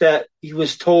lock that he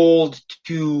was told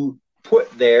to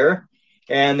put there,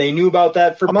 and they knew about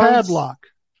that for months.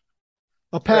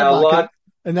 A padlock.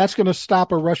 And that's going to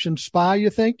stop a Russian spy,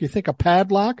 you think? You think a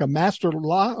padlock, a master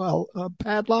lock, a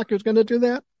padlock is going to do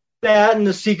that? That and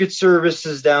the Secret Service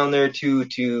is down there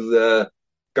to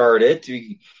guard it.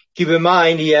 Keep in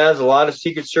mind, he has a lot of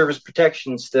Secret Service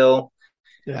protection still.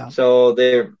 Yeah. So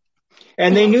they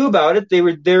knew about it. They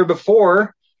were there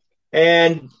before,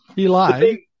 and he lied.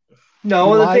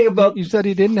 The thing about he said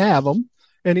he didn't have them,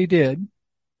 and he did.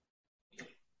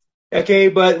 Okay,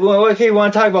 we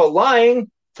want to talk about lying.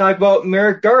 Talk about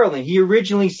Merrick Garland. He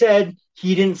originally said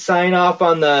he didn't sign off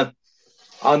on the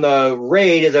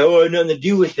raid, as it had nothing to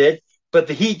do with it. But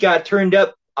the heat got turned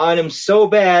up on him so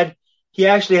bad, he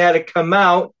actually had to come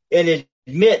out and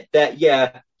admit that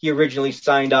he originally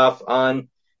signed off on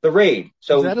the raid.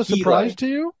 So is that a surprise to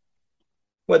you?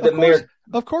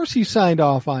 Of course he signed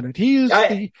off on it. He is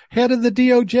the head of the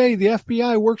DOJ. The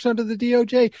FBI works under the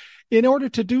DOJ. In order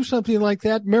to do something like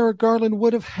that, Merrick Garland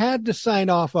would have had to sign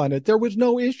off on it. There was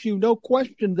no issue, no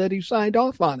question that he signed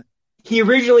off on it. He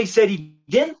originally said he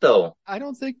didn't, though. I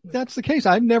don't think that's the case.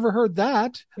 I've never heard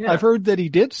that. Yeah. I've heard that he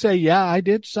did say, I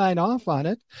did sign off on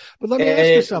it. But let me ask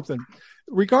you something.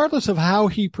 Regardless of how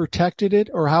he protected it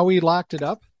or how he locked it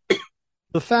up,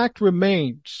 the fact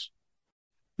remains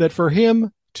that for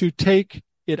him to take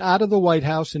it out of the White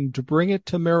House and to bring it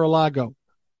to Mar-a-Lago,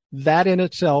 that in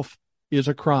itself is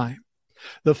a crime.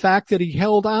 The fact that he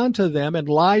held on to them and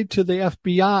lied to the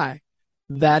FBI,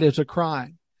 that is a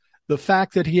crime. The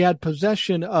fact that he had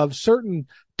possession of certain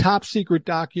top secret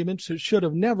documents that should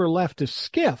have never left a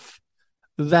SCIF,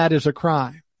 that is a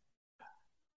crime.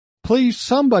 Please,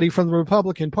 somebody from the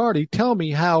Republican Party, tell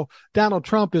me how Donald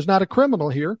Trump is not a criminal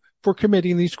here for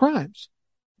committing these crimes.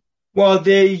 Well,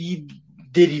 did he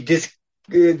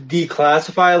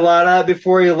declassify a lot of it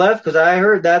before he left? Because I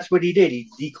heard that's what he did. He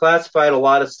declassified a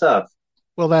lot of stuff.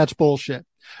 Well, that's bullshit.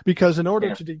 Because in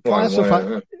order to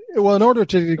declassify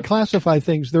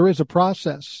things, there is a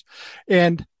process.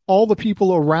 And all the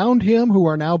people around him who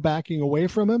are now backing away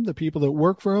from him, the people that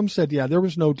work for him, said, yeah, there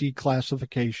was no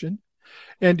declassification.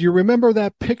 And do you remember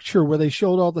that picture where they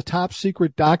showed all the top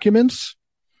secret documents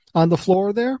on the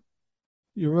floor there?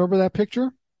 You remember that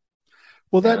picture?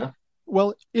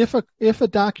 Well, if a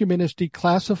document is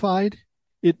declassified,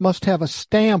 it must have a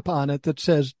stamp on it that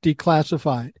says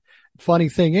declassified. Funny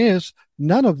thing is,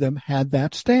 none of them had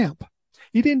that stamp.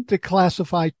 He didn't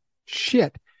declassify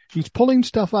shit. He's pulling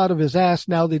stuff out of his ass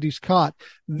now that he's caught.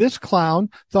 This clown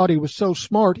thought he was so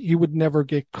smart he would never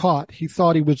get caught. He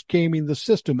thought he was gaming the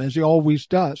system, as he always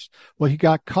does. Well, he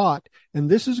got caught. And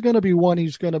this is going to be one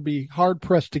he's going to be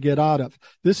hard-pressed to get out of.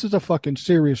 This is a fucking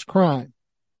serious crime.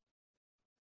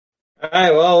 All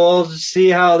right, well, we'll see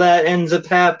how that ends up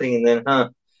happening then, huh?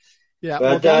 Yeah.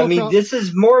 But, this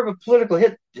is more of a political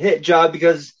hit job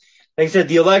because, like I said,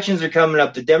 the elections are coming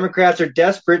up. The Democrats are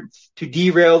desperate to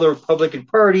derail the Republican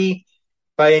Party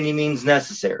by any means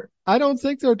necessary. I don't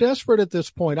think they're desperate at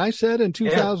this point. I said in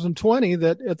 2020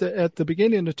 that at the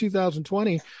beginning of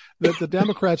 2020 that the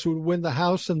Democrats would win the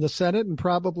House and the Senate and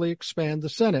probably expand the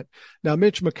Senate. Now,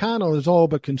 Mitch McConnell has all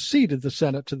but conceded the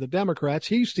Senate to the Democrats.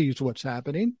 He sees what's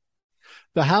happening.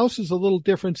 The House is a little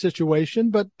different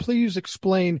situation, but please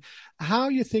explain how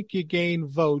you think you gain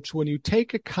votes when you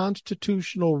take a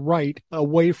constitutional right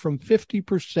away from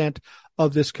 50%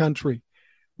 of this country.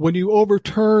 When you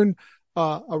overturn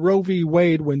a Roe v.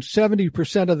 Wade when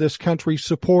 70% of this country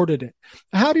supported it.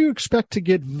 How do you expect to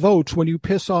get votes when you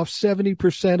piss off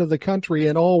 70% of the country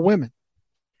and all women?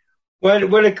 What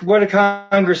did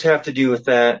Congress have to do with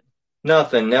that?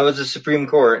 Nothing. That was the Supreme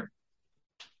Court.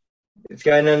 It's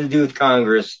got nothing to do with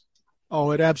Congress.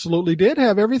 Oh, it absolutely did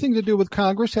have everything to do with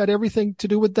Congress, had everything to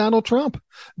do with Donald Trump.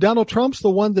 Donald Trump's the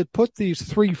one that put these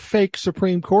 3 fake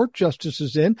Supreme Court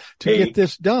justices in to get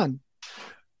this done.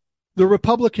 The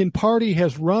Republican Party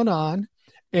has run on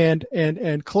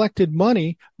and collected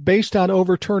money based on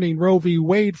overturning Roe v.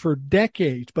 Wade for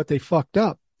decades, but they fucked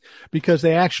up because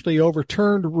they actually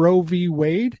overturned Roe v.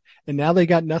 Wade, and now they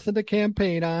got nothing to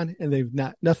campaign on, and they've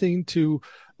nothing to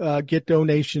get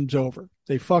donations over.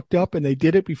 They fucked up, and they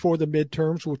did it before the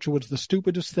midterms, which was the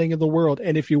stupidest thing in the world.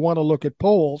 And if you want to look at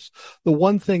polls, the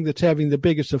one thing that's having the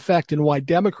biggest effect and why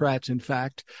Democrats, in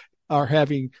fact, are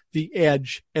having the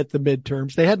edge at the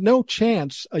midterms. They had no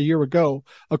chance a year ago,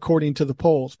 according to the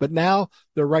polls, but now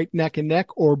they're right neck and neck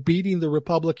or beating the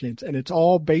Republicans. And it's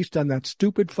all based on that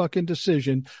stupid fucking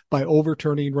decision by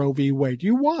overturning Roe v. Wade.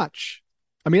 You watch.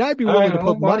 I mean, I'd be willing to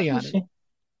put money on it.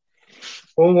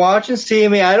 We'll watch and see. I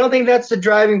mean, I don't think that's the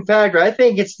driving factor. I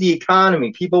think it's the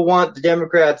economy. People want the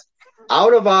Democrats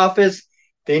out of office.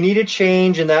 They need a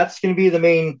change, and that's going to be the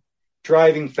main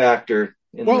driving factor.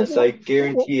 I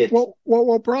guarantee it.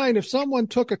 Well, Brian, if someone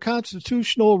took a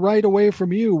constitutional right away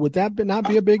from you, would that not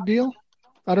be a big deal?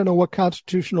 I don't know what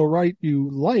constitutional right you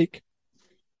like,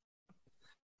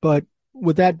 but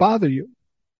would that bother you?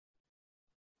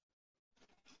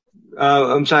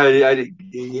 I'm sorry,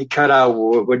 you cut out.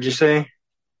 What did you say?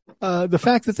 The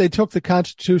fact that they took the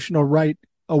constitutional right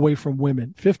away from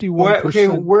women, 51%. Okay,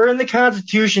 where in the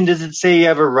Constitution does it say you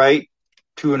have a right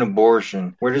to an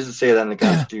abortion? Where does it say that in the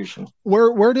Constitution?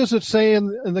 Where does it say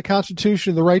in the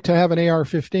Constitution the right to have an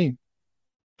AR-15?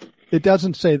 It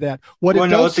doesn't say that.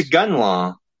 It's a gun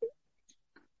law.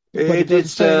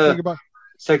 It's a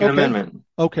Second Amendment.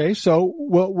 Okay, so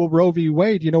well, Roe v.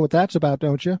 Wade, you know what that's about,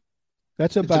 don't you?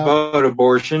 It's about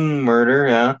abortion, murder,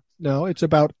 yeah. No, it's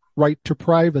about right to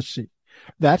privacy.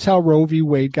 That's how Roe v.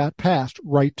 Wade got passed,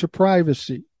 right to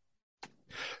privacy.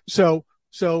 So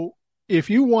if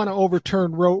you want to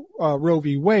overturn Roe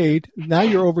v. Wade, now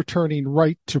you're overturning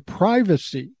right to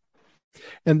privacy.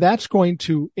 And that's going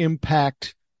to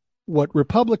impact what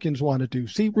Republicans want to do.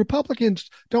 See, Republicans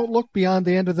don't look beyond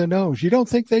the end of their nose. You don't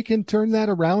think they can turn that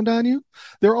around on you?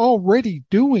 They're already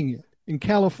doing it. In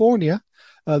California,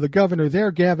 the governor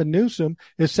there, Gavin Newsom,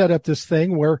 has set up this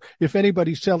thing where if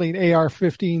anybody's selling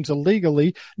AR-15s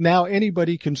illegally, now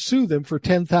anybody can sue them for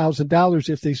 $10,000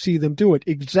 if they see them do it.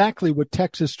 Exactly what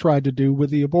Texas tried to do with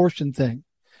the abortion thing.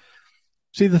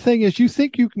 See, the thing is, you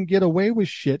think you can get away with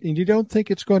shit, and you don't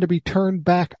think it's going to be turned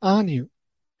back on you.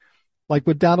 Like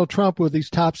with Donald Trump with these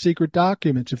top secret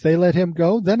documents. If they let him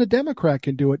go, then a Democrat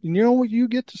can do it. And you know what you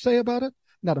get to say about it?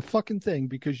 Not a fucking thing,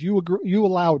 because you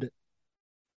allowed it.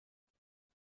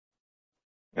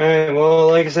 All right. Well,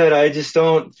 like I said, I just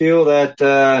don't feel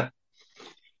that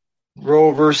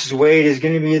Roe versus Wade is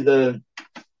going to be the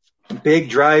big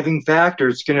driving factor.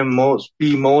 It's going to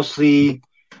be mostly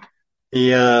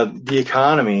the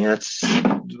economy. That's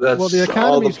well, the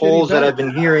all the polls that I've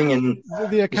been hearing, and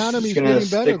the economy's going to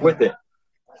stick with it.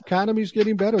 Economy's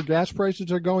getting better. Gas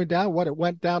prices are going down. It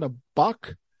went down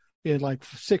 $1 in like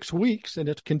 6 weeks, and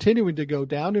it's continuing to go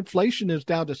down. Inflation is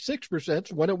down to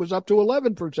 6% when it was up to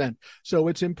 11%. So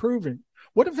it's improving.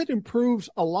 What if it improves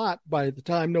a lot by the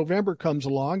time November comes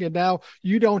along, and now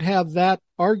you don't have that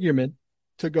argument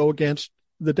to go against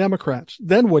the Democrats?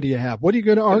 Then what do you have? What are you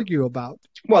going to argue about?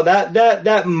 Well,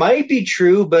 that might be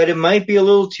true, but it might be a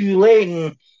little too late,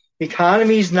 and the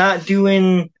economy's not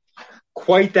doing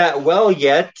quite that well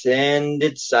yet, and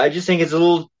I just think it's a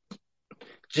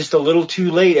little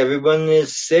too late. Everyone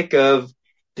is sick of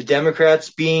the Democrats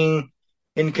being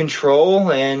in control,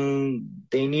 and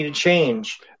they need a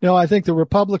change. No, I think the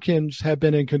Republicans have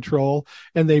been in control,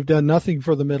 and they've done nothing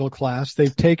for the middle class.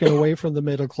 They've taken away from the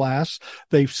middle class.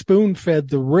 They've spoon-fed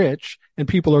the rich, and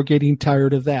people are getting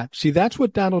tired of that. See, that's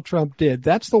what Donald Trump did.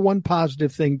 That's the one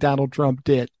positive thing Donald Trump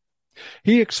did.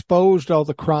 He exposed all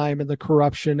the crime and the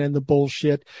corruption and the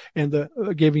bullshit and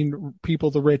the giving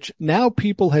people the rich. Now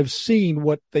people have seen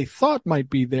what they thought might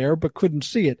be there but couldn't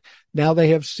see it. Now they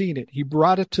have seen it. He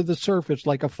brought it to the surface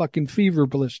like a fucking fever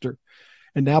blister.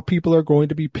 And now people are going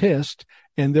to be pissed,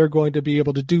 and they're going to be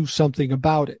able to do something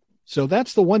about it. So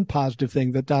that's the one positive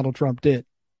thing that Donald Trump did.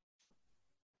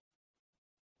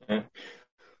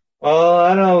 Well,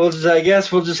 I don't know. I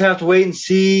guess we'll just have to wait and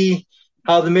see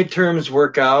how the midterms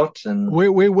work out. And we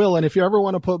will. And if you ever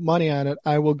want to put money on it,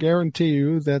 I will guarantee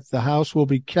you that the House will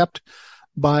be kept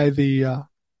by the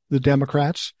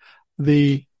Democrats.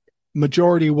 The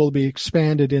majority will be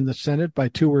expanded in the Senate by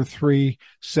 2 or 3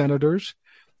 senators.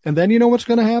 And then you know what's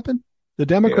going to happen? The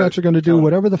Democrats are going to do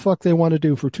whatever the fuck they want to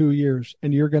do for 2 years,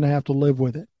 and you're going to have to live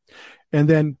with it. And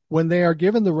then when they are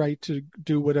given the right to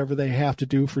do whatever they have to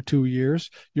do for 2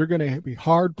 years, you're going to be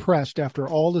hard pressed after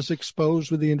all is exposed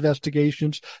with the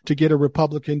investigations to get a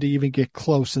Republican to even get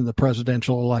close in the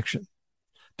presidential election.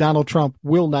 Donald Trump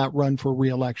will not run for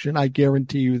re-election. I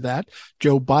guarantee you that.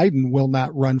 Joe Biden will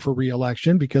not run for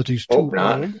re-election because he's too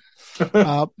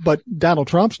old. But Donald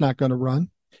Trump's not going to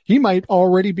run. He might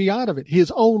already be out of it.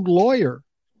 His own lawyer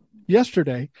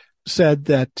yesterday said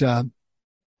that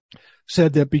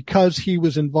because he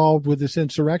was involved with this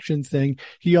insurrection thing,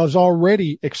 he was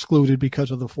already excluded because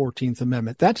of the 14th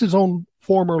Amendment. That's his own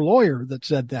former lawyer that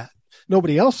said that.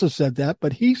 Nobody else has said that,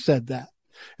 but he said that.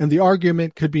 And the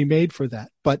argument could be made for that.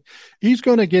 But he's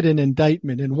going to get an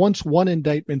indictment. And once one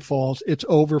indictment falls, it's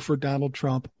over for Donald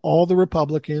Trump. All the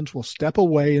Republicans will step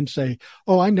away and say,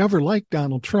 oh, I never liked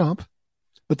Donald Trump.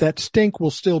 But that stink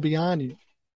will still be on you.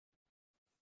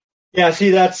 Yeah,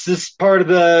 see, that's this part of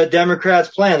the Democrats'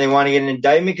 plan. They want to get an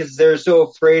indictment because they're so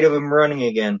afraid of him running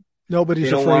again. Nobody's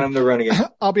afraid. They don't want him to run again.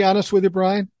 I'll be honest with you,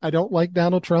 Brian. I don't like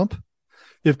Donald Trump.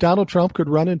 If Donald Trump could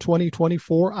run in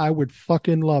 2024, I would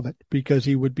fucking love it because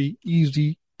he would be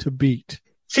easy to beat.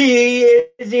 See,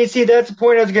 that's the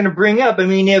point I was going to bring up. I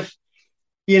mean, if,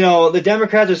 the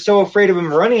Democrats are so afraid of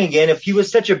him running again, if he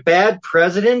was such a bad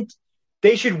president,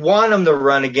 they should want him to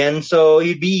run again so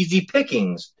he'd be easy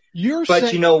pickings.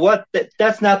 But you know what?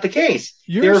 That's not the case.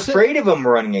 They're afraid of him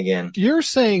running again. You're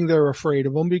saying they're afraid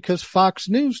of him because Fox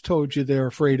News told you they're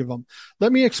afraid of him.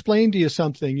 Let me explain to you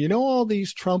something. You know all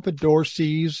these Trump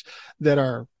endorsees that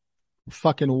are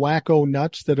fucking wacko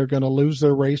nuts that are going to lose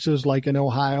their races, like in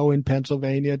Ohio and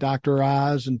Pennsylvania, Dr.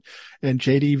 Oz and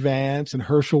J.D. Vance and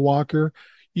Herschel Walker?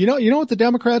 You know what the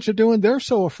Democrats are doing? They're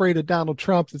so afraid of Donald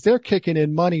Trump that they're kicking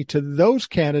in money to those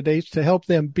candidates to help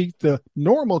them beat the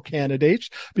normal candidates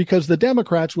because the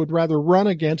Democrats would rather run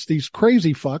against these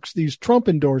crazy fucks, these Trump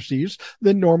endorsees,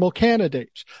 than normal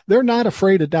candidates. They're not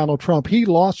afraid of Donald Trump. He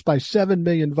lost by 7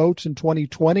 million votes in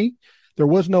 2020. There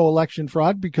was no election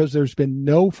fraud because there's been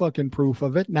no fucking proof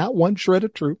of it, not one shred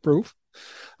of proof.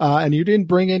 And you didn't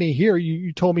bring any here.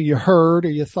 You told me you heard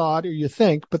or you thought or you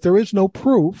think, but there is no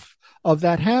proof of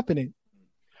that happening.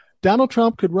 Donald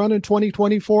Trump could run in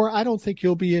 2024. I don't think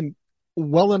he'll be in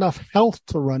well enough health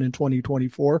to run in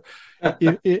 2024.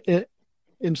 And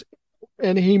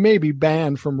he may be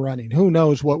banned from running. Who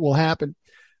knows what will happen?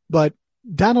 But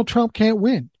Donald Trump can't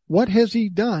win. What has he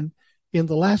done in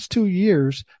the last 2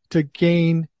 years to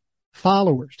gain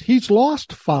followers? He's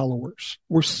lost followers.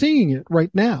 We're seeing it right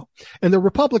now. And the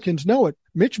Republicans know it.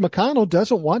 Mitch McConnell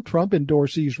doesn't want Trump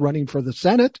endorsees running for the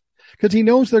Senate, because he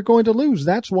knows they're going to lose.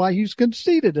 That's why he's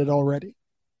conceded it already.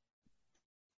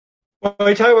 When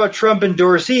we talk about Trump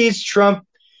endorsees,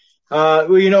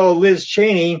 Liz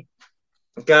Cheney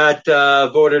got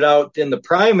voted out in the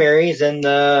primaries, and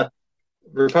the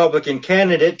Republican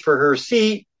candidate for her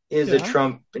seat is a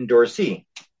Trump endorsee.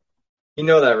 You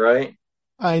know that, right?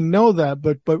 I know that,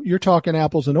 but you're talking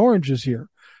apples and oranges here.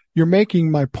 You're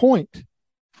making my point.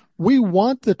 We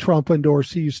want the Trump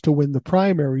endorsees to win the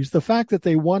primaries. The fact that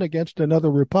they won against another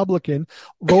Republican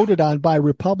voted on by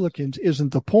Republicans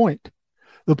isn't the point.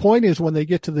 The point is when they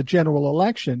get to the general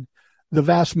election, the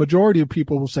vast majority of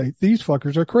people will say, these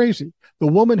fuckers are crazy. The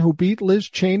woman who beat Liz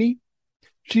Cheney,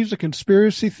 she's a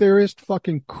conspiracy theorist,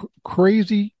 fucking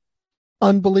crazy,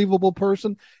 unbelievable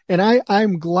person. And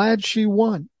I'm glad she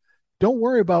won. Don't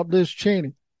worry about Liz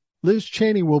Cheney. Liz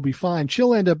Cheney will be fine.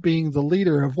 She'll end up being the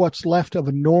leader of what's left of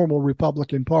a normal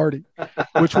Republican Party,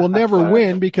 which will never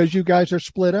win because you guys are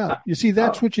split up. You see,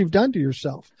 that's what you've done to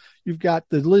yourself. You've got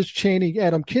the Liz Cheney,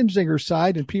 Adam Kinzinger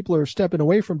side, and people are stepping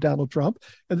away from Donald Trump.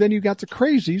 And then you've got the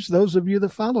crazies, those of you that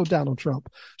follow Donald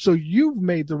Trump. So you've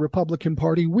made the Republican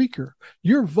Party weaker.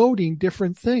 You're voting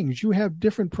different things. You have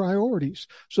different priorities.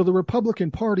 So the Republican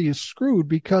Party is screwed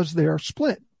because they are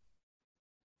split.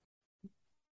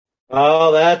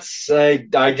 Oh,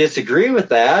 I disagree with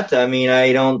that. I mean,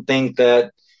 I don't think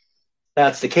that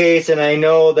that's the case. And I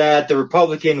know that the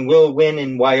Republican will win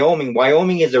in Wyoming.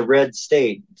 Wyoming is a red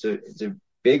state. It's a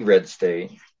big red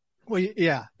state. Well,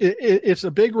 yeah, it's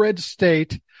a big red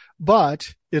state,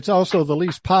 but it's also the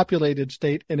least populated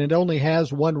state, and it only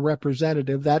has one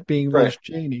representative, that being Liz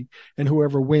Cheney, and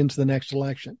whoever wins the next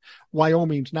election.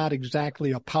 Wyoming's not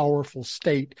exactly a powerful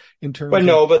state in terms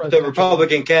of... But the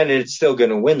Republican candidate's still going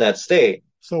to win that state.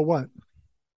 So what?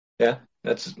 Yeah,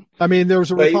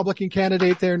 there's a Republican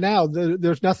candidate there now.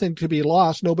 There's nothing to be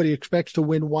lost. Nobody expects to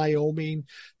win Wyoming.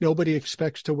 Nobody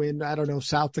expects to win,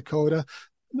 South Dakota.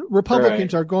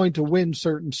 Republicans are going to win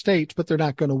certain states, but they're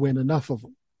not going to win enough of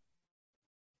them.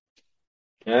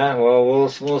 Yeah, well,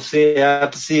 we'll see. I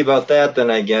have to see about that then,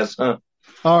 I guess, huh?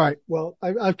 All right. Well,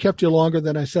 I've kept you longer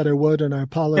than I said I would, and I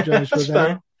apologize for that.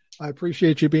 Fine. I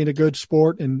appreciate you being a good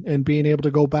sport and being able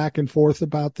to go back and forth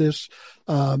about this.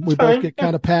 We both get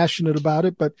kind of passionate about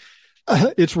it, but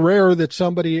it's rare that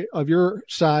somebody of your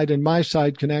side and my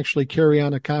side can actually carry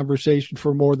on a conversation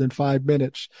for more than 5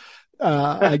 minutes.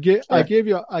 I give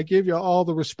you all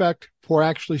the respect for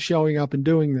actually showing up and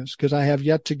doing this, because I have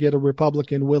yet to get a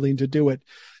Republican willing to do it.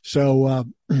 So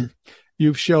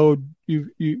you've showed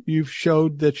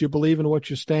that you believe in what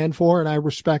you stand for, and I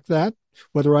respect that.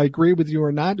 Whether I agree with you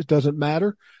or not, it doesn't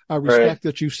matter. I respect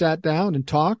that you sat down and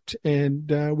talked,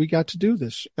 and we got to do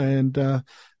this. And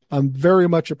I'm very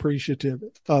much appreciative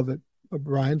of it,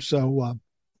 Brian. So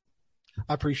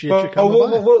I appreciate you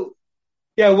coming by.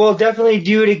 Yeah, we'll definitely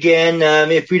do it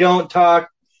again. If we don't talk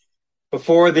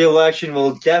before the election,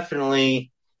 we'll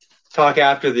definitely talk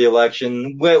after the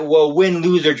election. We'll win,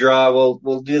 lose, or draw.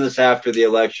 We'll do this after the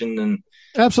election and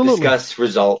discuss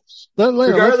results,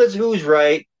 regardless of who's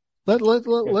right.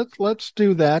 Let's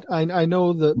do that. I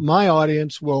know that my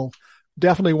audience will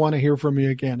definitely want to hear from you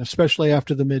again, especially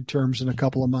after the midterms in a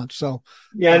couple of months. So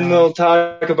yeah, and we'll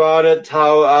talk about it,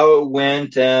 how it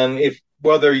went, if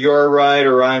whether you're right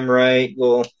or I'm right.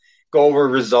 We'll go over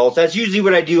results. That's usually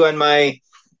what I do on my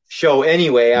show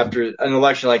anyway. After an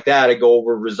election like that, I go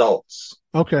over results.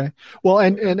 Okay. Well,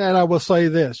 and I will say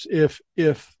this: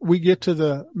 if we get to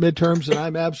the midterms and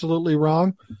I'm absolutely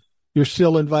wrong, you're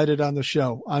still invited on the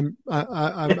show. I'm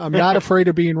not afraid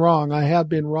of being wrong. I have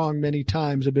been wrong many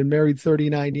times. I've been married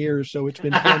 39 years, so it's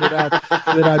been pointed out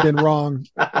that I've been wrong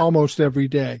almost every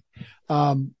day.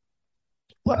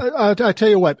 I tell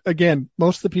you what, again,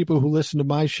 most of the people who listen to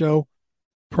my show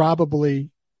probably,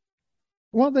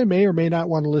 they may or may not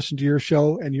want to listen to your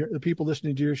show, and the people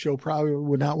listening to your show probably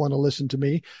would not want to listen to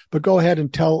me. But go ahead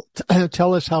and tell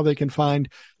us how they can find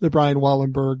the Brian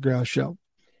Wallenberg show.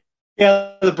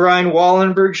 Yeah, the Brian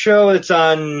Wallenberg show. It's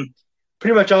on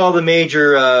pretty much all the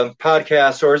major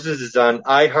podcast sources. It's on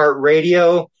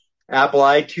iHeartRadio, Apple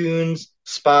iTunes,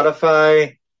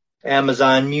 Spotify,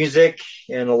 Amazon Music,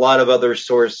 and a lot of other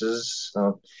sources.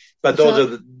 But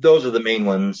those are the main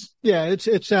ones. Yeah,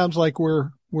 it sounds like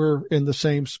we're in the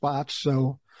same spots.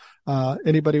 So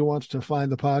anybody who wants to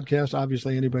find the podcast,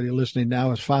 obviously anybody listening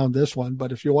now has found this one.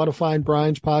 But if you want to find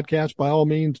Brian's podcast, by all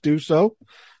means do so.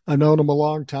 I've known him a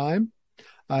long time.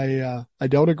 I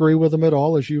don't agree with him at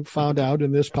all, as you found out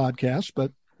in this podcast.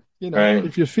 But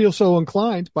if you feel so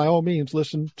inclined, by all means,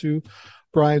 listen to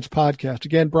Brian's podcast.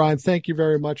 Again, Brian, thank you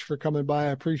very much for coming by.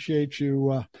 I appreciate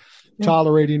you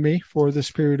tolerating me for this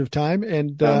period of time.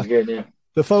 And the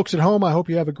folks at home, I hope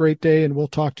you have a great day, and we'll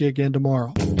talk to you again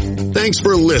tomorrow. Thanks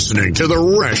for listening to the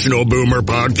Rational Boomer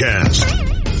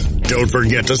Podcast. Don't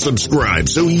forget to subscribe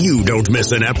so you don't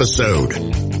miss an episode.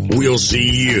 We'll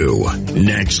see you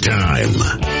next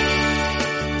time.